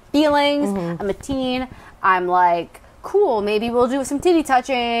sexual feelings. Mm-hmm. I'm a teen. I'm like, cool, maybe we'll do some titty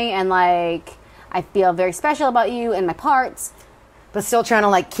touching, and, like, I feel very special about you and my parts. But still trying to,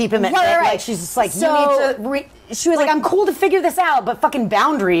 like, keep him at right. Like, she's just like, so, you need to... she was like, I'm cool to figure this out, but fucking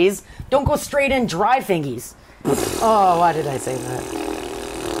boundaries. Don't go straight in dry fingies. Oh, why did I say that?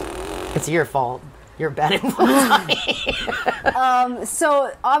 It's your fault. You're bad influence.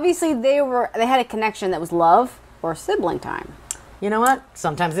 So obviously they had a connection that was love or sibling time. You know what?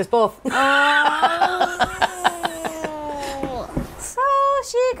 Sometimes it's both. So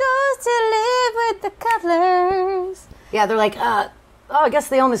she goes to live with the Cutlers. Yeah, they're like, I guess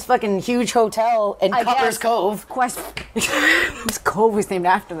they own this fucking huge hotel in Cutler's Cove. This Cove was named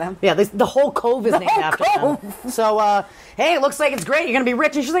after them. Yeah, the whole Cove is named after them. So, hey, it looks like it's great. You're going to be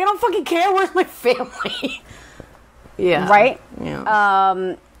rich. And she's like, I don't fucking care. Where's my family? Yeah. Right?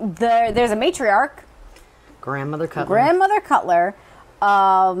 Yeah. There's a matriarch. Grandmother Cutler. Grandmother Cutler.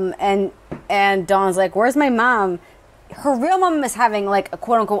 And Dawn's like, where's my mom? Her real mom is having, like, a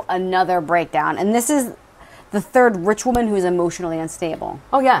quote-unquote another breakdown. And this is the third rich woman who's emotionally unstable.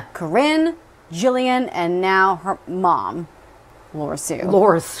 Oh, yeah. Corinne, Jillian, and now her mom, Laura Sue.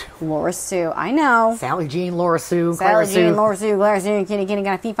 Laura Sue. I know. Sally Jean, Laura Sue, Sally Jean, Laura Sue, Clara Sue, Kitty,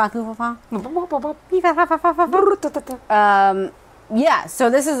 gonna FIFA, yeah, so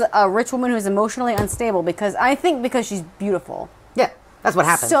this is a rich woman who's emotionally unstable because she's beautiful. Yeah, that's what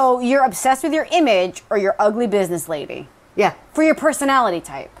happens. So you're obsessed with your image or you're ugly business lady. Yeah. For your personality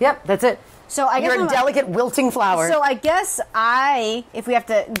type. Yep, that's it. So I guess you're a delicate wilting flower. So I guess if we have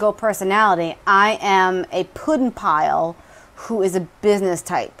to go personality, I am a puddin' pile who is a business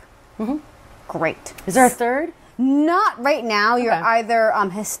type. Mm-hmm. Great. Is there a third? Not right now. Okay. You're either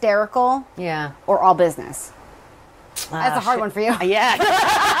hysterical, or all business. That's a hard one for you. Yeah.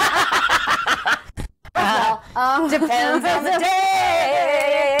 Depends on the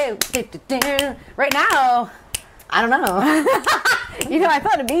day. Right now. I don't know. I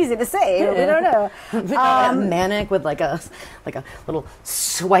thought it'd be easy to say. I don't know. Manic with like a little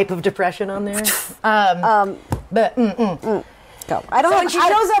swipe of depression on there. But go. I don't. So when she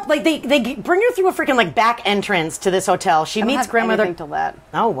shows up, like they bring her through a freaking like back entrance to this hotel. She meets grandmother. Till that.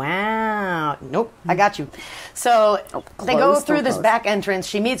 Oh wow! Nope, I got you. So they go through this back entrance.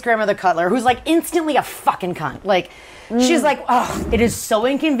 She meets grandmother Cutler, who's like instantly a fucking cunt. Like she's like, oh, it is so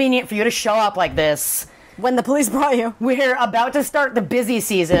inconvenient for you to show up like this. When the police brought you. We're about to start the busy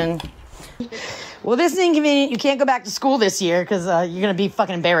season. Well, this is inconvenient. You can't go back to school this year because you're going to be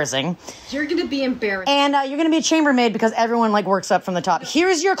fucking embarrassing. You're going to be embarrassed. And you're going to be a chambermaid because everyone, like, works up from the top.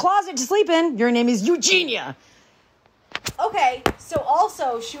 Here's your closet to sleep in. Your name is Eugenia. Okay, so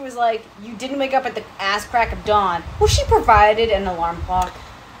also she was like, you didn't wake up at the ass crack of dawn. Well, she provided an alarm clock.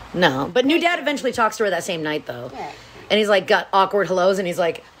 No, but new dad eventually talks to her that same night, though. Yeah. And he's, like, got awkward hellos, and he's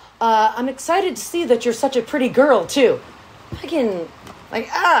like, I'm excited to see that you're such a pretty girl, too. Fucking, like,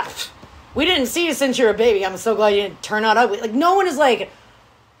 we didn't see you since you were a baby. I'm so glad you didn't turn out ugly. Like, no one's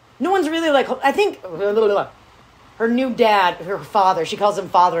really, like, I think, her new dad, her father, she calls him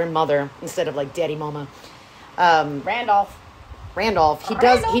father and mother instead of, like, daddy mama. Randolph. He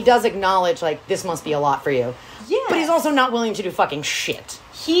does acknowledge, like, this must be a lot for you. Yeah. But he's also not willing to do fucking shit.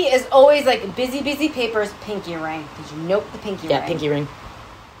 He is always, like, busy papers, pinky ring. Did you note the pinky ring? Yeah, pinky ring.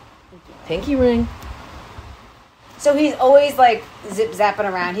 Pinky ring. So he's always, like,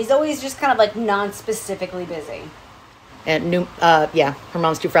 zip-zapping around. He's always just kind of, like, non-specifically busy. And, her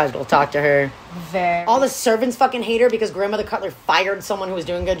mom's too fragile to talk to her. Very. All the servants fucking hate her because grandmother Cutler fired someone who was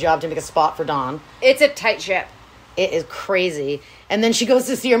doing a good job to make a spot for Dawn. It's a tight ship. It is crazy. And then she goes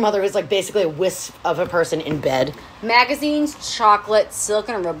to see her mother, who's, like, basically a wisp of a person in bed. Magazines, chocolate, silk,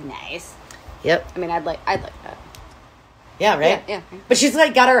 and a robe. Nice. Yep. I mean, I'd like that. Yeah, right? Yeah. But she's,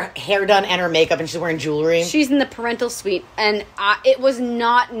 like, got her hair done and her makeup, and she's wearing jewelry. She's in the parental suite, and it was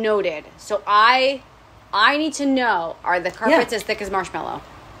not noted. So I need to know, are the carpets as thick as marshmallow?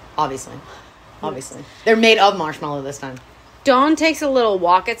 Obviously. They're made of marshmallow this time. Dawn takes a little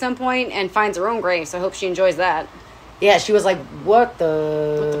walk at some point and finds her own grave, so I hope she enjoys that. Yeah, she was like, what the...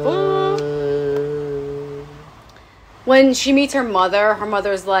 When she meets her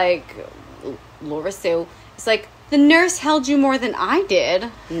mother's like, Laura Sue, it's like, the nurse held you more than I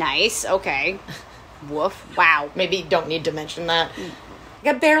did. Nice, okay. Woof, wow. Maybe don't need to mention that.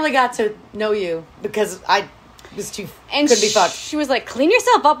 I barely got to know you because I was too... couldn't be fucked. She was like, clean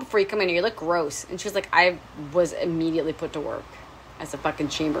yourself up before you come in here. You look gross. And she was like, I was immediately put to work as a fucking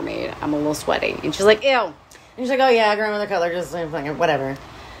chambermaid. I'm a little sweaty. And she's like, ew. And she's like, oh yeah, Grandmother Cutler, just fucking whatever.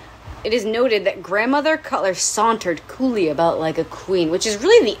 It is noted that Grandmother Cutler sauntered coolly about like a queen, which is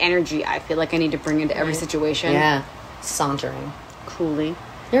really the energy I feel like I need to bring into every situation. Yeah. Sauntering. Coolly.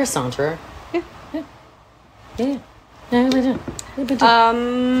 You're a saunterer. Yeah. Yeah. Yeah. Yeah.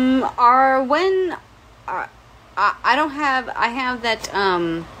 I don't have, I have that,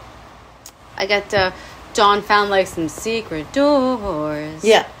 I got, Dawn found like some secret doors.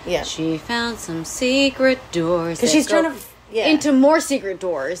 Yeah, yeah. She found some secret doors. Because she's trying to... Yeah. Into more secret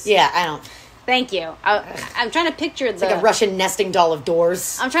doors. Yeah, I don't... Thank you. I'm trying to picture It's like a Russian nesting doll of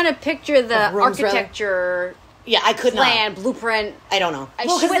doors. I'm trying to picture the rooms, architecture... Yeah, I could plan, not. blueprint. I don't know.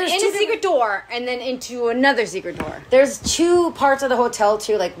 She went in a secret door and then into another secret door. There's two parts of the hotel,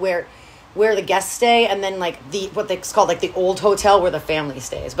 too, like where the guests stay, and then like what they call like the old hotel where the family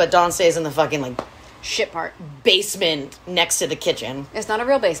stays. But Dawn stays in the fucking like shit part. Basement next to the kitchen. It's not a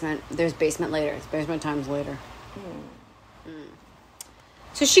real basement. There's basement later. It's basement times later.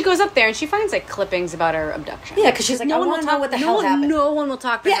 So she goes up there and she finds like clippings about her abduction. Yeah, because she's like, I want to know what the hell happened. No one will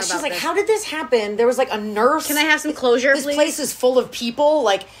talk to her about she's like, this. how did this happen? There was like a nurse. Can I have some closure, This please? place is full of people.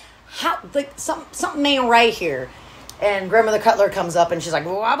 Like, how? Like something ain't right here. And Grandmother Cutler comes up and she's like,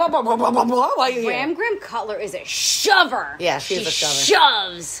 why are you here? Graham Cutler is a shover. Yeah, she's a shover.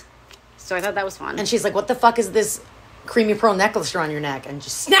 Shoves. So I thought that was fun. And she's like, what the fuck is this creamy pearl necklace around your neck? And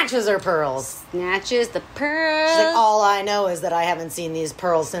just snatches her pearls. Snatches the pearls. She's like, all I know is that I haven't seen these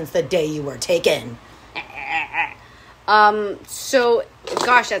pearls since the day you were taken. So,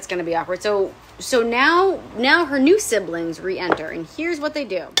 gosh, that's going to be awkward. So now her new siblings re-enter, and here's what they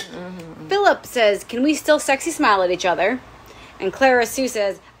do. Mm-hmm. Philip says, can we still sexy smile at each other? And Clara Sue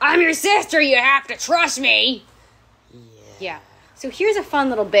says, I'm your sister, you have to trust me. Yeah. So here's a fun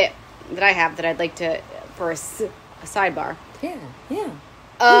little bit that I have that I'd like to, for a sidebar. Yeah.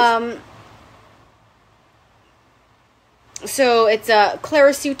 So it's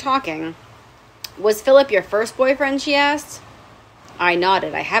Clara Sue talking. Was Philip your first boyfriend, she asked. I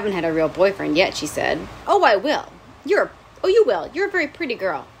nodded. I haven't had a real boyfriend yet, she said. Oh, I will. You will. You're a very pretty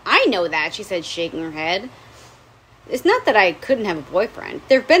girl. I know that, she said, shaking her head. It's not that I couldn't have a boyfriend.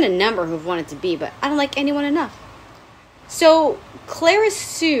 There have been a number who've wanted to be, but I don't like anyone enough. So, Clara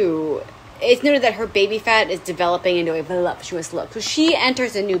Sue, it's noted that her baby fat is developing into a voluptuous look. So she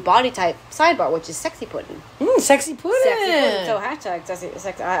enters a new body type sidebar, which is sexy pudding. Sexy pudding. Sexy pudding. So hashtag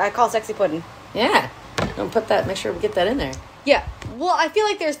sexy. I call sexy pudding. Yeah. Don't put that. Make sure we get that in there. Yeah. Well, I feel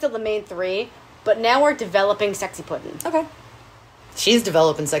like there's still the main three, but now we're developing sexy pudding. Okay. She's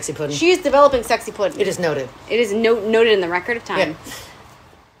developing sexy pudding. She is developing sexy pudding. It is noted. It is noted in the record of time. Yeah.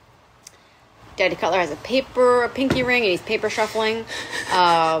 Daddy Cutler has a pinky ring, and he's paper shuffling.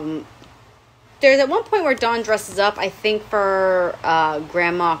 There's at one point where Dawn dresses up, I think for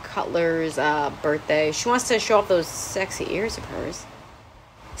Grandma Cutler's birthday. She wants to show off those sexy ears of hers.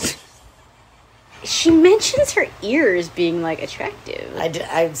 She mentions her ears being, like, attractive.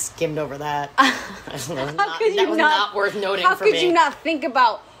 I skimmed over that. That was not worth noting for me. How could you not think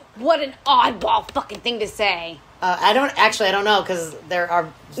about what an oddball fucking thing to say? I don't know, because there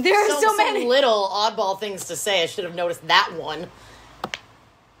are so many little oddball things to say. I should have noticed that one.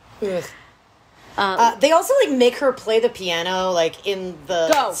 Ugh. They also like make her play the piano like in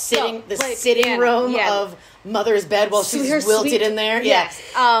the sitting room of Mother's bed while she's wilted in there. Yes.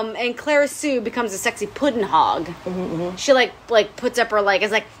 Yeah. And Clara Sue becomes a sexy puddin' hog. Mm-hmm. She like puts up her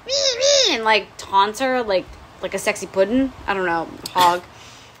is like and like taunts her like a sexy puddin'. I don't know, hog.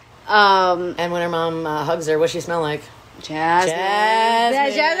 And when her mom hugs her, what does she smell like? Jasmine.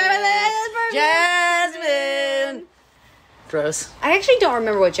 Gross. I actually don't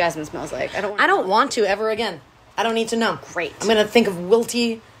remember what Jasmine smells like. I don't want to ever again. I don't need to know. Great. I'm gonna think of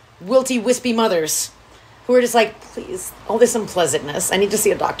wilty, wispy mothers who are just like, please, all this unpleasantness. I need to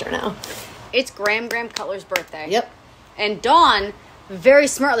see a doctor now. It's Graham Cutler's birthday. Yep. And Dawn very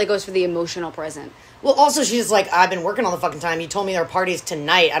smartly goes for the emotional present. Well, also she's like, I've been working all the fucking time. You told me there are parties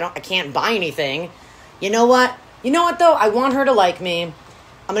tonight. I can't buy anything. You know what? Though? I want her to like me.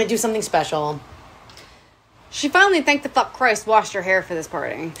 I'm gonna do something special. She finally, thank the fuck Christ, washed her hair for this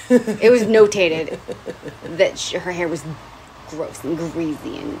party. It was notated that her hair was gross and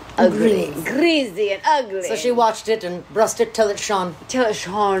greasy and ugly. Greasy and ugly. So she washed it and brushed it till it shone. Till it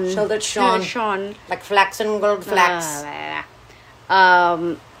shone. Like flax and gold flax.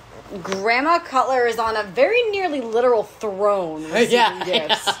 Grandma Cutler is on a very nearly literal throne receiving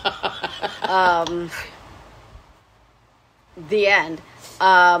gifts. The end.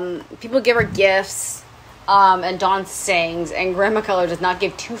 People give her gifts. And Dawn sings, and Grandma Cutler does not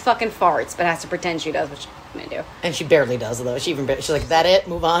give two fucking farts, but has to pretend she does, which I'm gonna do. And she barely does, though. She's like, that it?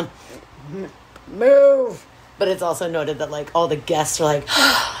 Move on. Move. But it's also noted that, like, all the guests are like...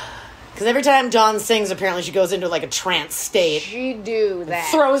 Because every time Dawn sings, apparently she goes into, like, a trance state. She do that.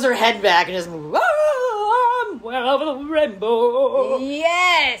 Throws her head back and just... Well, rainbow.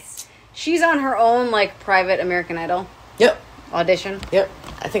 Yes! She's on her own, like, private American Idol Yep. audition. Yep.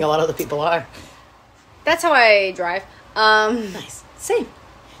 I think a lot of the people are. That's how I drive. Nice. Same.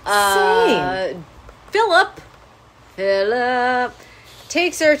 Same. Philip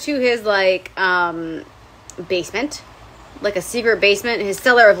takes her to his, like, basement. Like a secret basement. His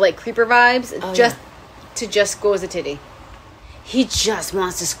cellar of, like, creeper vibes. To just squoze a titty. He just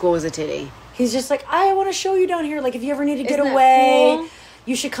wants to squoze a titty. He's just like, I want to show you down here. Like, if you ever need to get Isn't that away, cool?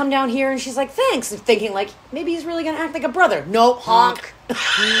 you should come down here. And she's like, thanks. And thinking, like, maybe he's really going to act like a brother. Nope. Honk.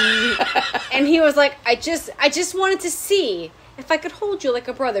 And he was like, I just wanted to see if I could hold you like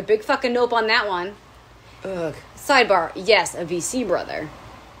a brother. Big fucking nope on that one. Ugh. Sidebar, yes, a VC brother.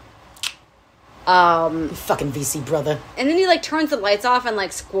 You fucking VC brother. And then he, like, turns the lights off and,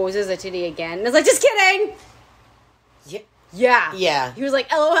 like, squozes a titty again. And it's like, just kidding! Yeah. Yeah. Yeah. He was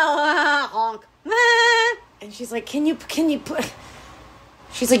like, LOL, honk. And she's like, can you put...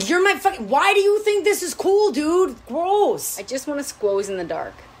 She's like, you're my fucking... Why do you think this is cool, dude? Gross. I just want to squoze in the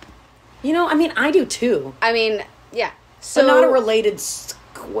dark. You know, I mean, I do too. I mean, yeah. So But not a related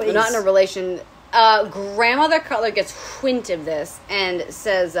squeeze. Not in a relation. Grandmother Cutler gets wind of this and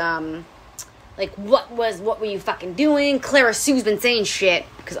says, like, what were you fucking doing? Clara Sue's been saying shit.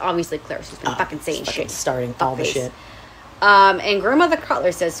 Because obviously Clara Sue's been fucking saying fucking shit. Starting all the shit. And Grandmother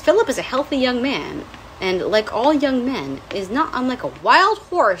Cutler says, Philip is a healthy young man. And like all young men, is not unlike a wild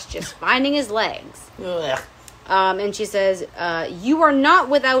horse just finding his legs. Ugh. And she says, you are not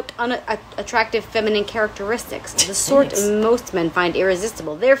without attractive feminine characteristics. The sort most men find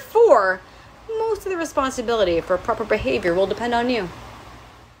irresistible. Therefore, most of the responsibility for proper behavior will depend on you.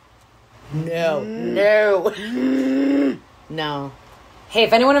 No. No. No. Hey,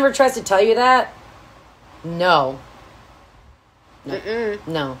 if anyone ever tries to tell you that, no.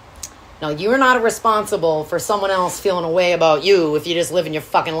 No. No, you're not responsible for someone else feeling a way about you if you just live in your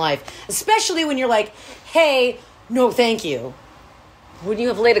fucking life. Especially when you're like, hey, no thank you. Would you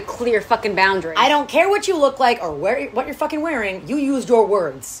have laid a clear fucking boundary? I don't care what you look like or what you're fucking wearing. You used your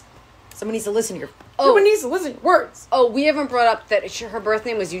words. Someone needs to listen to your... Someone needs to listen to your words. Oh, we haven't brought up that her birth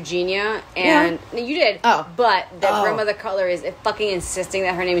name was Eugenia, and... Yeah. You did. Oh. But that Grandmother Cutler is fucking insisting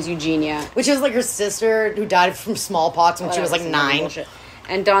that her name is Eugenia. Which is like her sister who died from smallpox when she was like 9.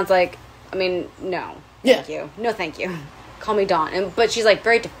 And Dawn's like, I mean, no. Thank you. No, thank you. Call me Dawn. But she's like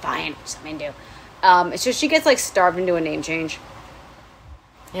very defiant, which some men do. So she gets like starved into a name change.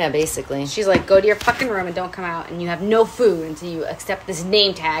 Yeah, basically. She's like, go to your fucking room and don't come out, and you have no food until you accept this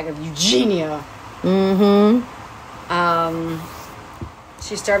name tag of Eugenia. Mm-hmm.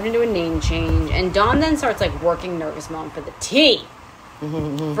 She's starved into a name change, and Dawn then starts like working Nervous Mom for the tea.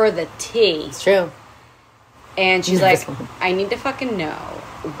 Mm-hmm. For the tea. It's true. And she's Nervous like, Mom. I need to fucking know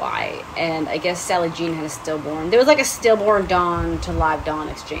why. And I guess Sally Jean had a stillborn. There was like a stillborn Dawn to live Dawn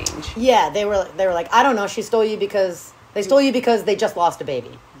exchange. Yeah, they were like, I don't know, she stole you because... They stole you because they just lost a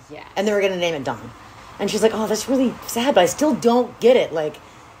baby. Yeah. And they were going to name it Dawn. And she's like, oh, that's really sad, but I still don't get it. Like,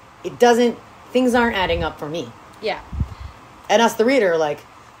 it doesn't... Things aren't adding up for me. Yeah. And us, the reader, like,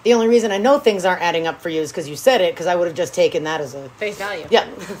 the only reason I know things aren't adding up for you is because you said it, because I would have just taken that as a... Face value. Yeah.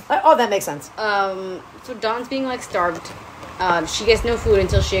 Oh, that makes sense. So Dawn's being, like, starved. She gets no food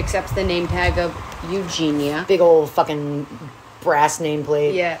until she accepts the name tag of Eugenia. Big old fucking brass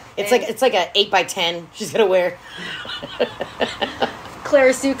nameplate. Yeah. It's like a 8x10 she's going to wear.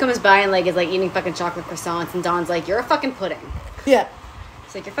 Clara Sue comes by and, like, is, like, eating fucking chocolate croissants, and Dawn's like, you're a fucking pudding. Yeah.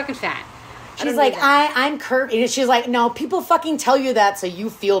 It's like, you're fucking fat. She's like, I'm Kurt. And she's like, no, people fucking tell you that so you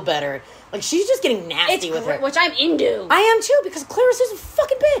feel better. Like, she's just getting nasty with her. Which I'm into. I am too, because Clara Sue's a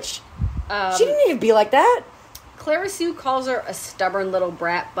fucking bitch. She didn't need to be like that. Clara Sue calls her a stubborn little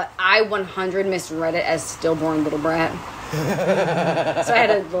brat, but I 100 misread it as stillborn little brat. So I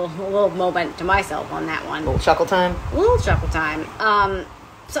had a little moment to myself on that one. Little chuckle time. A little chuckle time.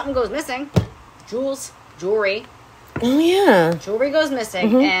 Something goes missing. Jewelry. Oh, yeah. Jewelry goes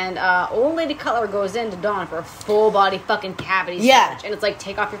missing, and old lady Cutler goes into Dawn for a full body fucking cavity search. And it's like,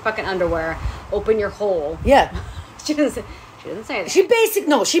 take off your fucking underwear, open your hole. Yeah. She doesn't say that. She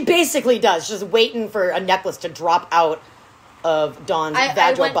basically does. She's just waiting for a necklace to drop out of Dawn's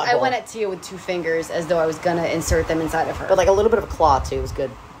vaginal butthole. I went at you with 2 fingers as though I was gonna insert them inside of her. But like a little bit of a claw, too, was good.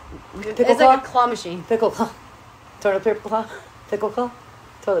 It's like a claw machine. Pickle claw. Toilet paper claw. Pickle claw.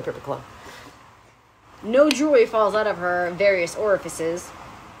 Toilet paper claw. No jewelry falls out of her various orifices.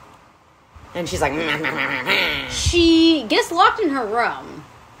 And she's like... She gets locked in her room.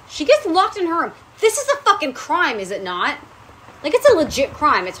 This is a fucking crime, is it not? Like, it's a legit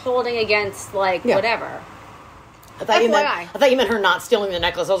crime. It's holding against, like, whatever. I thought you meant her not stealing the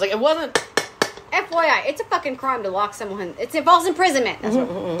necklace. I was like, it wasn't. FYI, it's a fucking crime to lock someone. It's a false imprisonment. That's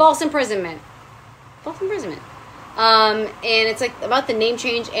what. False imprisonment. False imprisonment. And it's like about the name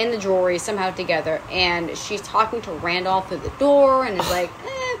change and the jewelry somehow together. And she's talking to Randolph through the door, and is like,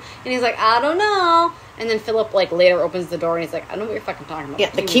 and he's like, I don't know. And then Philip like later opens the door, and he's like, I don't know what you're fucking talking about. Yeah,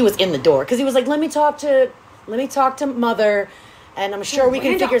 the key was in the door because he was like, let me talk to Mother, and I'm sure we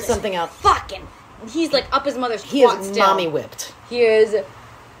can figure something out. Fucking, he's like up his mother's. He is still. Mommy whipped. He is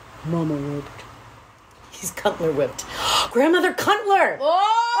mama whipped. He's Cutler whipped. Grandmother Cutler. Oh!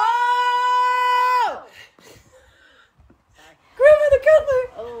 Grandmother Cutler.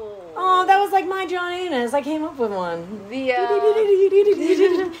 Oh, that was like my John Anus. I came up with one.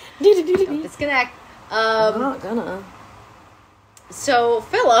 Disconnect. I'm not gonna. So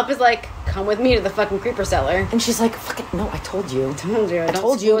Philip is like, come with me to the fucking creeper cellar. And she's like, fucking, no, I told you. I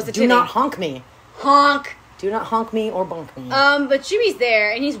told you. Do not honk me. Honk. Do not honk me or bonk me. But Jimmy's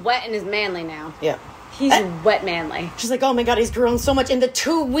there, and he's wet and is manly now. Yeah. He's wet manly. She's like, oh my god, he's grown so much in the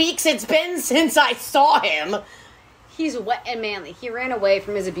 2 weeks it's been since I saw him. He's wet and manly. He ran away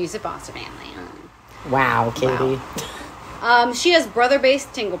from his abusive foster family. Wow, Katie. Wow. She has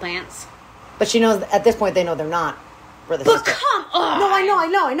brother-based tingle pants. But she knows, at this point, they know they're not brother But sister. come on!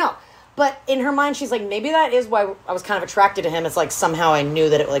 No, I know. But in her mind, she's like, maybe that is why I was kind of attracted to him. It's like somehow I knew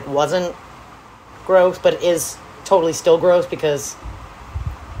that it like wasn't gross, but it is totally still gross because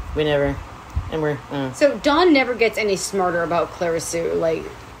we never... And we're... So Dawn never gets any smarter about Clara Sue. Like,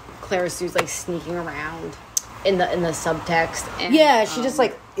 Clara Sue's like sneaking around in the subtext. And, yeah, she just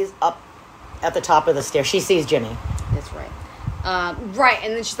like is up at the top of the stairs. She sees Jimmy. That's right. Right,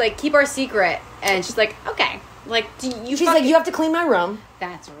 and then she's like, keep our secret. And she's like, okay. Like, she's like, you have to clean my room.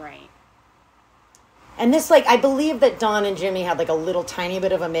 That's right. And this, like, I believe that Dawn and Jimmy had like a little tiny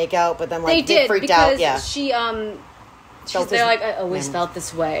bit of a makeout, but then like they freaked out. Yeah, they're like, I always felt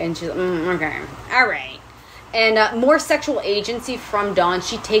this way, and she's like, okay, all right. And more sexual agency from Dawn.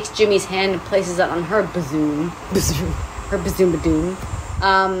 She takes Jimmy's hand and places it on her bazoom. Her bazoom.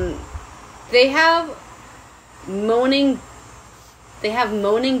 They have moaning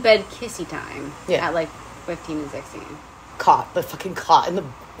bed kissy time at like 15 and 16. The fucking cot in the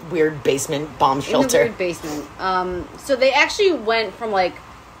weird basement bomb shelter. In the weird basement. So they actually went from like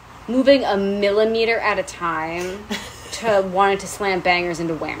moving a millimeter at a time to wanting to slam bangers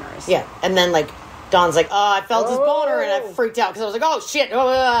into whammers. Yeah, and then like Dawn's like, oh, I felt this boner, and I freaked out because I was like, oh shit,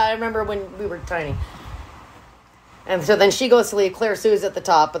 I remember when we were tiny. And so then she goes to leave. Claire Sue's at the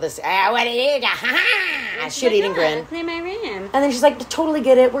top of this. What do you got? Shit-eating grin. Clean my room. And then she's like, totally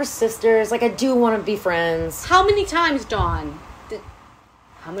get it. We're sisters. Like, I do want to be friends. How many times, Dawn?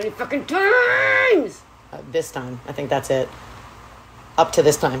 How many fucking times? This time. I think that's it. Up to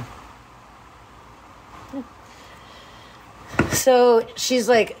this time. So she's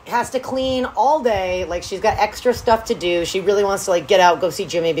like, has to clean all day. Like, she's got extra stuff to do. She really wants to like get out, go see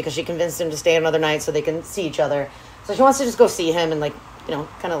Jimmy because she convinced him to stay another night so they can see each other. So she wants to just go see him and like, you know,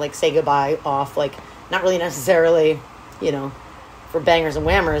 kind of like say goodbye off. Like, not really necessarily, you know, for bangers and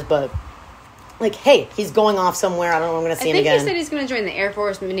whammers, but like, hey, he's going off somewhere. I don't know when I'm going to see him again. I think he said he's going to join the Air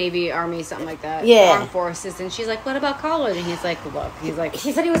Force, Navy, Army, something like that. Yeah. Armed Forces. And she's like, what about college? And he's like, look. He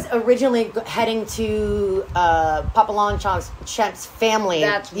said he was originally heading to Papa Longchamp's family.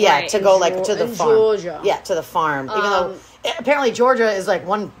 That's right. Yeah, to go like to the farm. Georgia. Yeah, to the farm. Even though apparently Georgia is like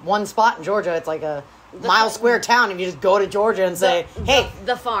one spot in Georgia. It's like a mile-square town. If you just go to Georgia and say, hey.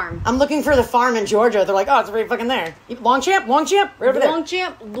 The farm. I'm looking for the farm in Georgia. They're like, oh, it's right fucking there. Longchamp? Right over there.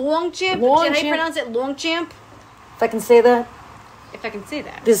 Longchamp. How do you pronounce it? Longchamp? If I can say that.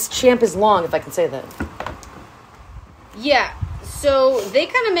 This champ is long, if I can say that. Yeah. So they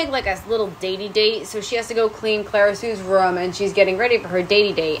kind of make like a little datey date. So she has to go clean Clara Sue's room, and she's getting ready for her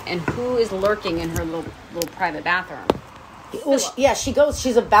datey date. And who is lurking in her little private bathroom? Well, she goes.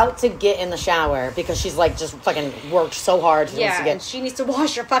 She's about to get in the shower because she's like just fucking worked so hard. And she needs to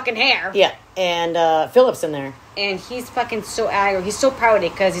wash her fucking hair. Yeah, and Philip's in there, and he's fucking so aggro. He's so pouty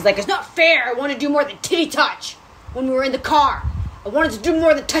because he's like, it's not fair. I want to do more than titty touch. When we were in the car, I wanted to do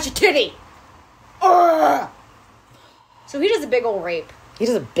more than touch a titty. Ugh. So he does a big old rape. He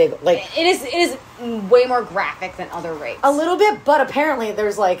does a big like. It is way more graphic than other rapes. A little bit, but apparently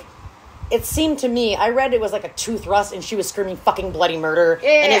there's like. It seemed to me, I read it was like a 2 thrust and she was screaming fucking bloody murder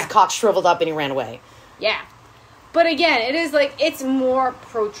and his cock shriveled up and he ran away. Yeah. But again, it is like, it's more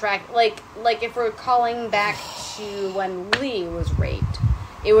protracted. Like if we're calling back to when Lee was raped,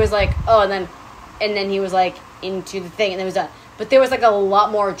 it was like, oh, and then he was like into the thing and it was done. But there was, like, a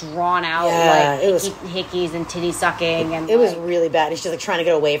lot more drawn out, Yeah, like, it was... hickeys and titty sucking. And it was really bad. She's, like, trying to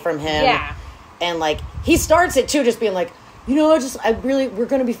get away from him. Yeah. And, like, he starts it, too, just being like, you know, it's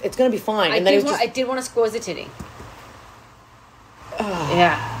going to be fine. And I did want to squeeze a titty.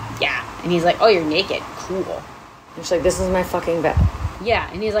 Yeah. And he's like, oh, you're naked. Cool. And she's like, this is my fucking bed.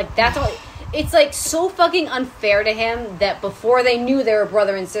 Yeah, and he's like, that's all. It's like so fucking unfair to him that before they knew they were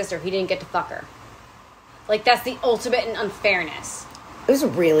brother and sister, he didn't get to fuck her. Like, that's the ultimate in unfairness. It was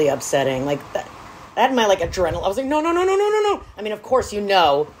really upsetting. Like, that had my, like, adrenaline. I was like, no. I mean, of course you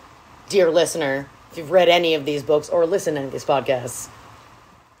know, dear listener, if you've read any of these books or listened to any of these podcasts,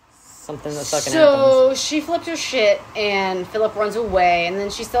 something that fucking happens. So, she flipped her shit, and Philip runs away, and then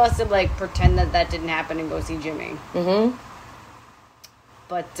she still has to, like, pretend that didn't happen and go see Jimmy. Mm-hmm.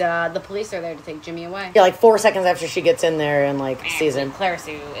 But the police are there to take Jimmy away. Yeah, like 4 seconds after she gets in there and, like, sees him. Clara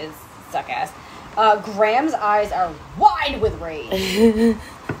Sue is suck-ass. Graham's eyes are wide with rage.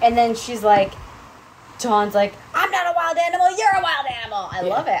 And then she's like, Dawn's like, I'm not a wild animal, you're a wild animal. I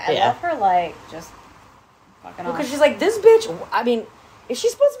love it. I love her, like, just fucking off. Because she's like, this bitch, I mean, if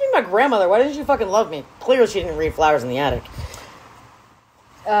she's supposed to be my grandmother, why didn't she fucking love me? Clearly she didn't read Flowers in the Attic.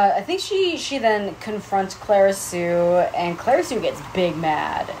 I think she then confronts Clara Sue, and Clara Sue gets big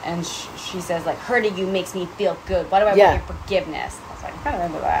mad, and she says, like, hurting you makes me feel good. Why do I want your forgiveness? I was like, I'm kind of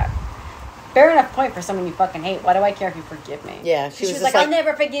into that. Fair enough point for someone you fucking hate. Why do I care if you forgive me? Yeah, she was like, I'll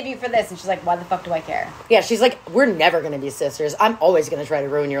never forgive you for this. And she's like, why the fuck do I care? Yeah, she's like, we're never going to be sisters. I'm always going to try to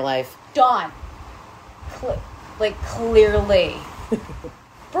ruin your life. Dawn. Clearly.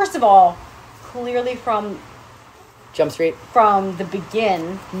 First of all, clearly from... Jump Street? From the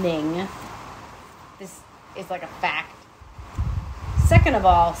beginning, this is like a fact. Second of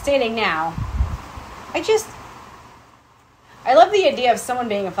all, stating now, I love the idea of someone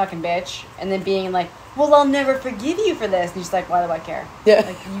being a fucking bitch and then being like, well, I'll never forgive you for this. And she's like, why do I care? Yeah.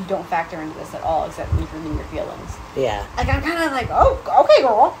 Like, you don't factor into this at all except me hurting your feelings. Yeah. Like, I'm kind of like, oh, okay,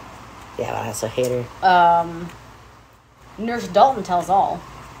 girl. Yeah, but I also hate her. Nurse Dalton tells all.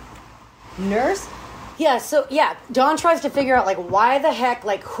 Nurse? Yeah, so, Dawn tries to figure out, like, why the heck,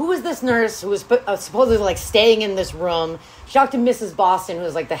 like, who is this nurse who was supposedly, like, staying in this room? She talked to Mrs. Boston, who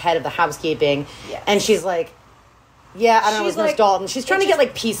was, like, the head of the housekeeping. Yes. And she's like, yeah, I don't know, it was Nurse Dalton. She's trying to get,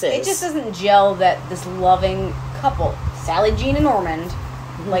 like, pieces. It just doesn't gel that this loving couple, Sally Jean and Ormond,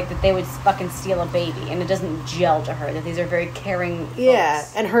 like, that they would fucking steal a baby. And it doesn't gel to her, that these are very caring folks. Yeah,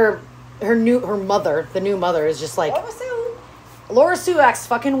 and her mother, the new mother, is just like... Laura Sue acts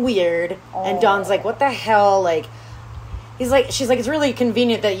fucking weird, and Dawn's like, what the hell, like, she's like, it's really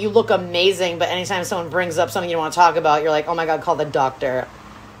convenient that you look amazing, but anytime someone brings up something you don't want to talk about, you're like, oh my god, call the doctor.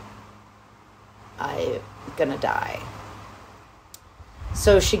 I'm gonna die.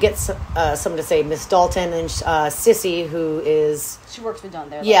 So she gets someone to say Miss Dalton and Sissy, who is... She works with Dawn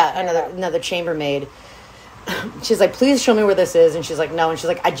there. Yeah, another chambermaid. She's like, please show me where this is, and she's like, no, and she's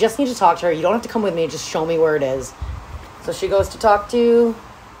like, I just need to talk to her, you don't have to come with me, just show me where it is. So she goes to talk to...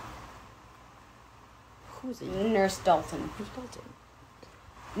 Who's it? Nurse Dalton. Who's Dalton?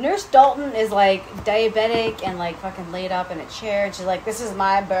 Nurse Dalton is, like, diabetic and, like, fucking laid up in a chair. And she's like, this is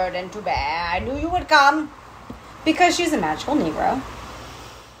my burden to bear. I knew you would come. Because she's a magical Negro.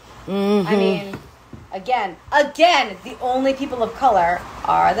 Mm-hmm. I mean, again, the only people of color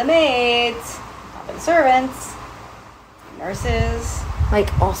are the maids, not the servants, nurses.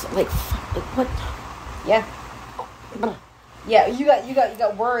 Like, also, like what? Yeah. Yeah, you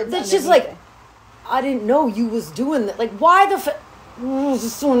got words. It's just like, I didn't know you was doing that. Like, why the this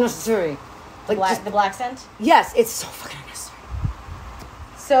is so unnecessary. Like, the black scent? Yes, it's so fucking unnecessary.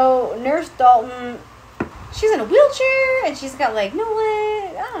 So, Nurse Dalton, she's in a wheelchair, and she's got, like, no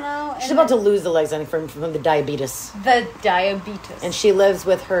leg, I don't know. She's about to lose the legs, I think, from the diabetes. The diabetes. And she lives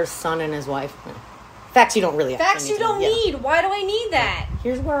with her son and his wife. Facts you don't really have. Facts you don't need. Why do I need that?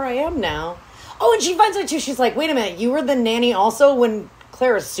 Here's where I am now. Oh, and she finds out too. She's like, wait a minute, you were the nanny also when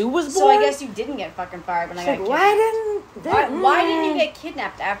Clara Sue was born? So I guess you didn't get fucking fired when I got kidnapped. Why didn't you get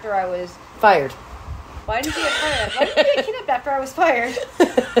kidnapped after I was... Fired. Why didn't you get fired? Why didn't you get kidnapped after I was fired?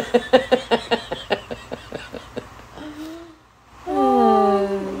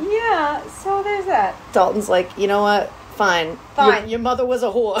 Yeah, so there's that. Dalton's like, you know what? Fine. Your mother was a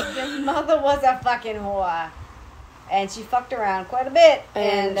whore. Your mother was a fucking whore. And she fucked around quite a bit.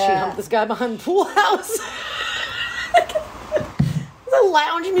 And she humped this guy behind the pool house. The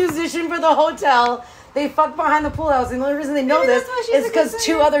lounge musician for the hotel. They fucked behind the pool house. And the only reason they know this is because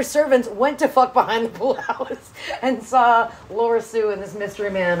two other servants went to fuck behind the pool house and saw Laura Sue and this mystery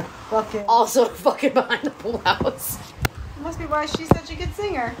man also fucking behind the pool house. Must be why she's such a good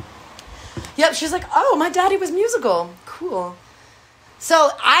singer. Yep, she's like, oh, my daddy was musical. Cool. So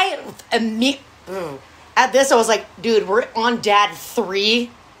at this, I was like, dude, we're on Dad 3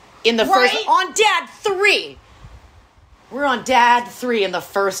 in the first... On Dad 3! We're on Dad 3 in the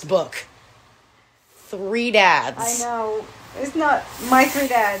first book. 3 dads. I know. It's not My Three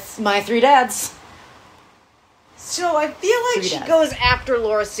Dads. My 3 dads. So I feel like she goes after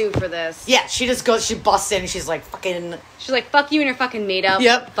Laura Sue for this. Yeah, she just goes, she busts in, and she's like, fucking... She's like, fuck you and your fucking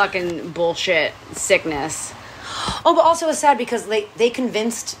made-up fucking bullshit sickness. Oh, but also it's sad because they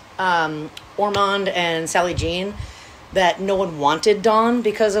convinced Ormond and Sally Jean that no one wanted Dawn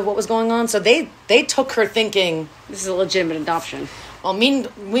because of what was going on. So they took her thinking... This is a legitimate adoption. Well,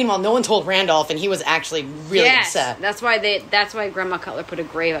 meanwhile, no one told Randolph, and he was actually really upset. That's why Grandma Cutler put a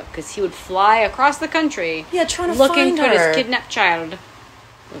grave up, because he would fly across the country, trying to find looking for her. his kidnapped child. It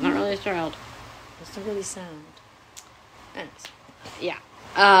was not really a child. It's not really sound. Anyways. Yeah.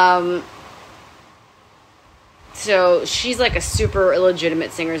 So she's like a super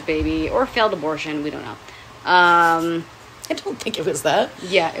illegitimate singer's baby, or failed abortion. We don't know. I don't think it was that.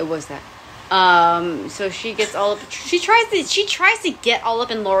 Yeah, it was that. So she gets all up. She tries to get all up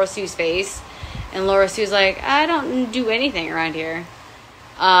in Laura Sue's face, and Laura Sue's like, I don't do anything around here.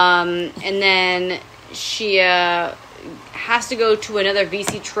 And then she has to go to another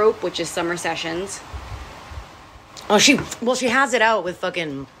VC trope, which is summer sessions. Oh, she has it out with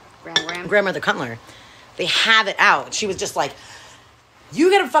fucking Grandmother Cutler. They have it out. She was just like,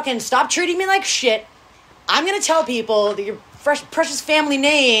 you gotta fucking stop treating me like shit. I'm gonna tell people that your precious family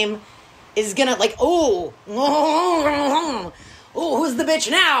name is gonna, like, oh, who's the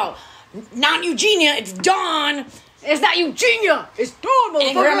bitch now? Not Eugenia, it's Dawn. It's not Eugenia, it's Dawn, motherfucker.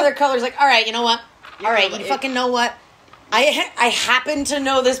 And Grandmother Cutler's like, all right, you know what? All right, you fucking know what? I happen to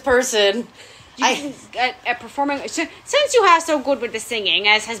know this person. At performing, since you are so good with the singing,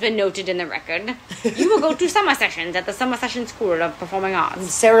 as has been noted in the record, you will go to summer sessions at the Summer Session School of Performing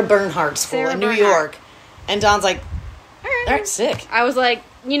Arts. Sarah Bernhardt School in New York. And Dawn's like, all right, sick. I was like,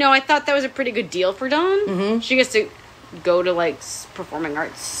 I thought that was a pretty good deal for Dawn. Mm-hmm. She gets to go to, like, performing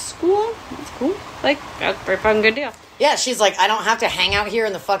arts school. That's cool. Like, that's a pretty fucking good deal. Yeah, she's like, I don't have to hang out here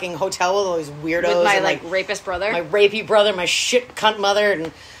in the fucking hotel with all these weirdos. With my, and, like, rapist brother. My rapey brother, my shit cunt mother,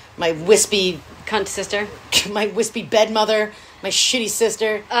 and my wispy... cunt sister. My wispy bed mother, my shitty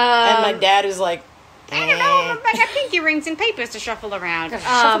sister, and my dad who's like... I don't know, I got pinky rings and papers to shuffle around.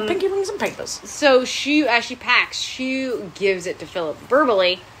 Shuffle pinky rings and papers. So as she packs, she gives it to Philip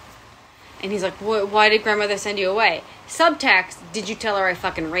verbally. And he's like, why did grandmother send you away? Subtext, did you tell her I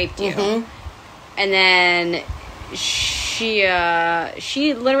fucking raped you? Mm-hmm. And then she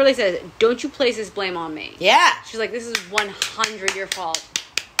literally says, don't you place this blame on me. Yeah. She's like, this is 100 your fault.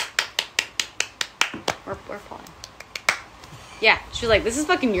 We're falling. Yeah, she's like, this is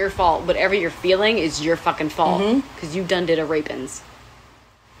fucking your fault. Whatever you're feeling is your fucking fault. Because you done did a rapins.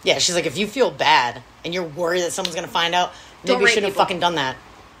 Yeah, she's like, if you feel bad and you're worried that someone's going to find out, maybe you shouldn't have fucking done that.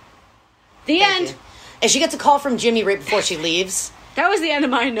 The Thank end. You. And she gets a call from Jimmy right before she leaves. That was the end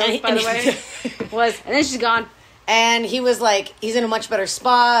of my notes, by the way. And then she's gone. And he was like, he's in a much better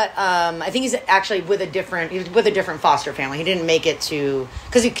spot. I think he's actually with a different foster family. He didn't make it to,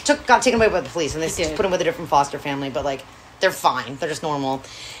 because he got taken away by the police, and they put him with a different foster family. But like, they're fine. They're just normal.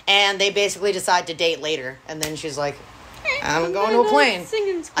 And they basically decide to date later. And then she's like, I'm going to a plane.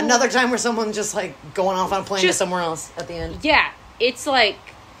 Another time where someone's just like going off on a plane to somewhere else at the end. Yeah, it's like,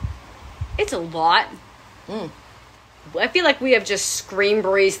 it's a lot. I feel like we have just scream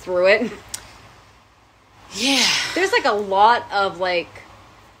breezed through it. Yeah. There's like a lot of like,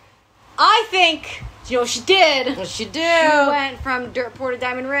 I think, you know what she did? What she do? She went from dirt poor to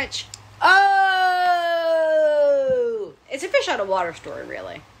diamond rich. Oh! It's a fish out of water story,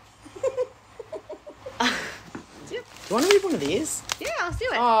 really. Do you want to read one of these? Yeah, let's do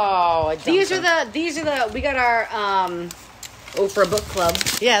it. Oh, I these are the we got our Oprah book club.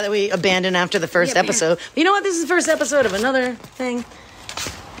 Yeah, that we abandoned after the first episode. But you know what? This is the first episode of another thing.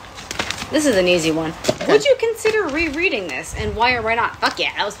 This is an easy one. Okay. Would you consider rereading this, and why or why not? Fuck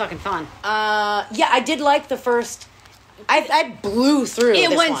yeah, that was fucking fun. Yeah, I did like the first. I blew through.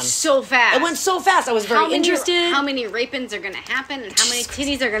 It went so fast. It went so fast. I was very interested. How many rapings are gonna happen, and how many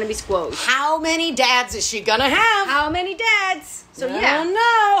titties are gonna be squoze? How many dads is she gonna have? How many dads? So I don't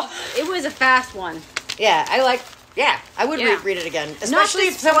know. It was a fast one. Yeah, I would reread it again, especially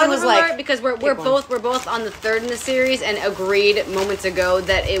if someone was like, because we're both on the third in the series and agreed moments ago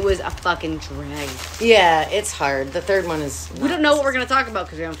that it was a fucking drag. Yeah, it's hard. The third one is. We don't know what we're gonna talk about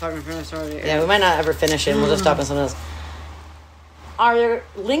because we haven't fucking finished already. Yeah, we might not ever finish it. And we'll just talk about something else. Are there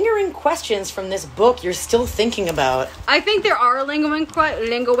lingering questions from this book you're still thinking about? I think there are lingering questions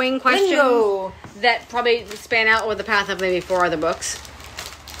that probably span out over the path of maybe 4 other books.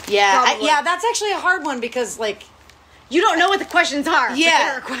 Yeah, Probably. that's actually a hard one because, like... You don't know what the questions are.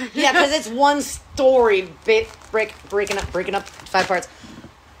 Yeah, because it's one story breaking up 5 parts.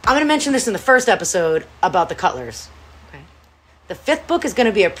 I'm going to mention this in the first episode about the Cutlers. Okay. The 5th book is going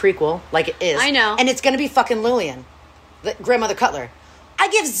to be a prequel, like it is. I know. And it's going to be fucking Lillian, the grandmother Cutler. I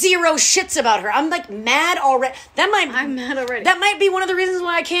give 0 shits about her. I'm, like, mad already. I'm mad already. That might be one of the reasons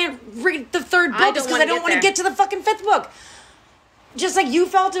why I can't read the 3rd book, because I don't want to get to the fucking 5th book. Just like you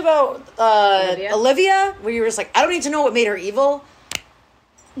felt about Olivia, where you were just like, I don't need to know what made her evil.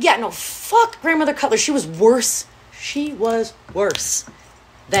 Yeah, no, fuck Grandmother Cutler. She was worse. She was worse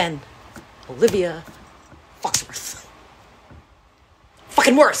than Olivia Foxworth.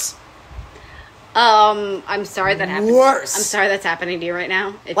 Fucking worse. I'm sorry that happened. Worse. I'm sorry that's happening to you right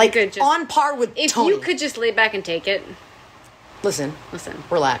now. If Like, you could just, on par with if Tony. you could just lay back and take it. Listen.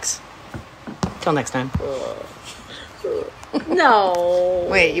 Relax. Till next time. No.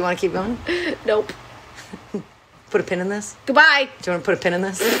 Wait, you want to keep going? Nope. Put a pin in this? Goodbye. Do you want to put a pin in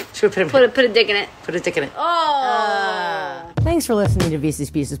this? Should we Put a dick in it. Put a dick in it. Oh. Thanks for listening to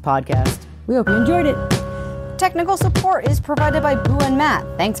VC's Pieces podcast. We hope you enjoyed it. Technical support is provided by Boo and Matt.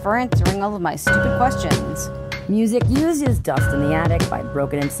 Thanks for answering all of my stupid questions. Music used is Dust in the Attic by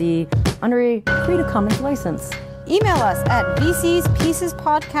Broken MC under a Creative Commons license. Email us at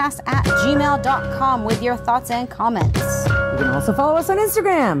vcspiecespodcast@gmail.com with your thoughts and comments. You can also follow us on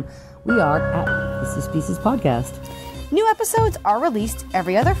Instagram. We are at VC's Pieces podcast. New episodes are released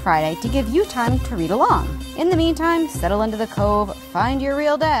every other Friday to give you time to read along. In the meantime, settle into the Cove, find your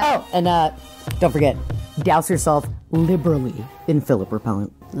real dad. Oh, and don't forget, douse yourself liberally in Philip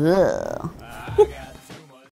repellent. Ugh.